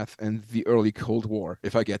aftermath, and the early Cold War,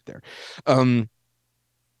 if I get there.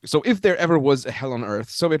 So if there ever was a hell on earth,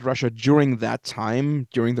 Soviet Russia during that time,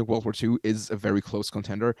 during the World War II, is a very close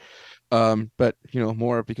contender. But,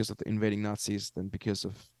 more because of the invading Nazis than because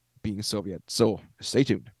of being Soviet. So stay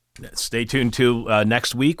tuned. Stay tuned to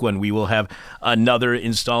next week when we will have another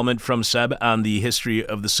installment from Seb on the history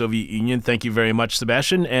of the Soviet Union. Thank you very much,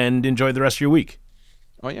 Sebastian, and enjoy the rest of your week.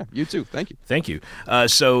 Oh, yeah. You too. Thank you. Thank you.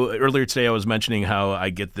 So earlier today, I was mentioning how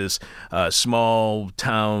I get this small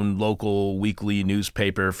town local weekly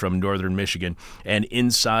newspaper from northern Michigan. And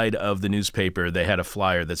inside of the newspaper, they had a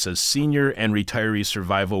flyer that says Senior and Retiree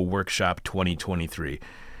Survival Workshop 2023.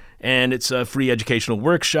 And it's a free educational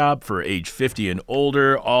workshop for age 50 and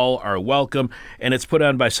older. All are welcome. And it's put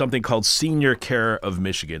on by something called Senior Care of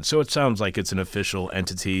Michigan. So it sounds like it's an official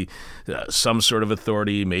entity, some sort of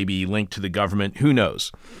authority, maybe linked to the government. Who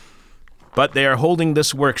knows? But they are holding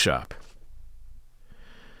this workshop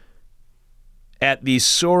at the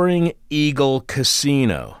Soaring Eagle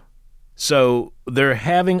Casino. So they're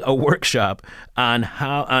having a workshop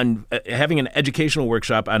having an educational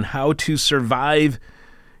workshop on how to survive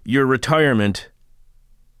your retirement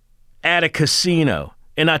at a casino,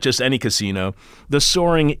 and not just any casino, the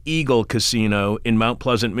Soaring Eagle Casino in Mount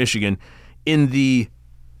Pleasant, Michigan, in the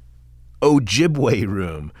Ojibwe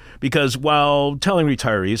room. Because while telling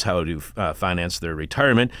retirees how to finance their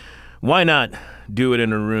retirement, why not do it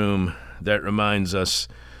in a room that reminds us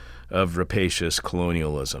of rapacious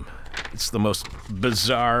colonialism? It's the most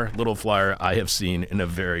bizarre little flyer I have seen in a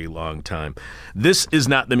very long time. This is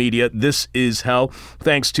not the media. This is hell.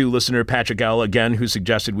 Thanks to listener Patrick L. again, who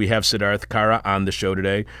suggested we have Siddharth Kara on the show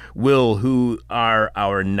today. Will, who are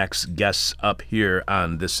our next guests up here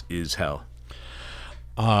on This Is Hell?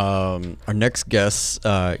 Our next guests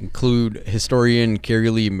include historian Carrie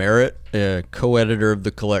Lee Merritt, co-editor of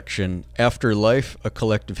the collection Afterlife, A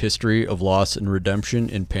Collective History of Loss and Redemption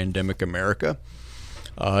in Pandemic America.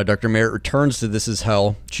 Dr. Merritt returns to This Is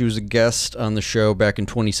Hell. She was a guest on the show back in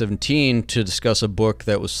 2017 to discuss a book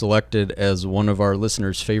that was selected as one of our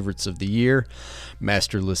listeners' favorites of the year,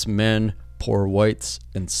 Masterless Men, Poor Whites,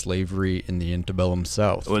 and Slavery in the Antebellum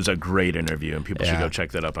South. It was a great interview, and people should go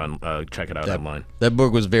check it out online. That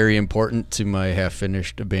book was very important to my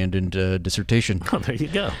half-finished, abandoned dissertation. Oh, there you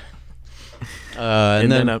go.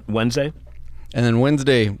 And then Wednesday? And then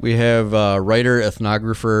Wednesday, we have writer,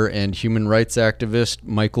 ethnographer, and human rights activist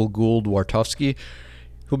Michael Gould Wartofsky,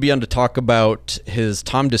 who'll be on to talk about his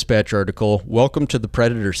Tom Dispatch article, Welcome to the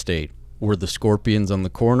Predator State, where the scorpions on the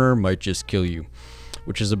corner might just kill you,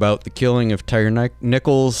 which is about the killing of Tyre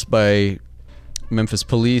Nichols by Memphis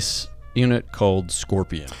police unit called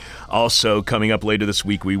Scorpion. Also, coming up later this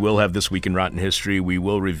week, we will have This Week in Rotten History. We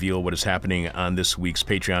will reveal what is happening on this week's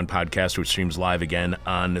Patreon podcast, which streams live again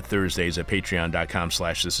on Thursdays at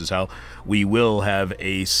patreon.com/thisishell. We will have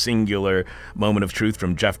a singular moment of truth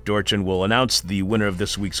from Jeff Dorchin. We'll announce the winner of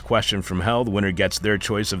this week's question from hell. The winner gets their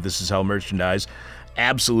choice of This Is Hell merchandise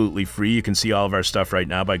absolutely free. You can see all of our stuff right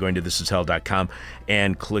now by going to thisishell.com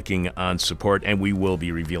and clicking on support, and we will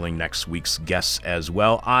be revealing next week's guests as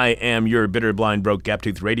well. I am your bitter, blind, broke,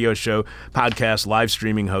 gap-toothed radio show, podcast, live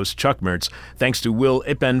streaming host, Chuck Mertz. Thanks to Will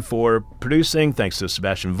Ippen for producing. Thanks to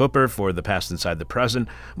Sebastian Vupper for the past inside the present.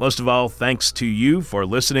 Most of all, thanks to you for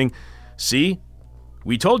listening. See?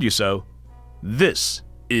 We told you so. This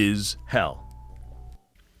is hell.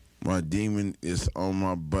 My demon is on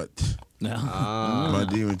my butt. My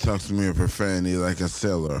demon talks to me in profanity like a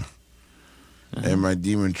sailor. And my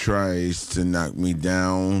demon tries to knock me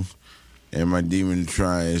down. And my demon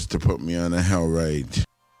tries to put me on a hell ride.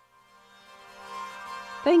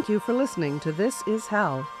 Thank you for listening to This Is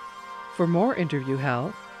Hell. For more Interview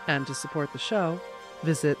Hell and to support the show,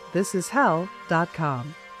 visit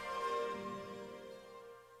thisishell.com.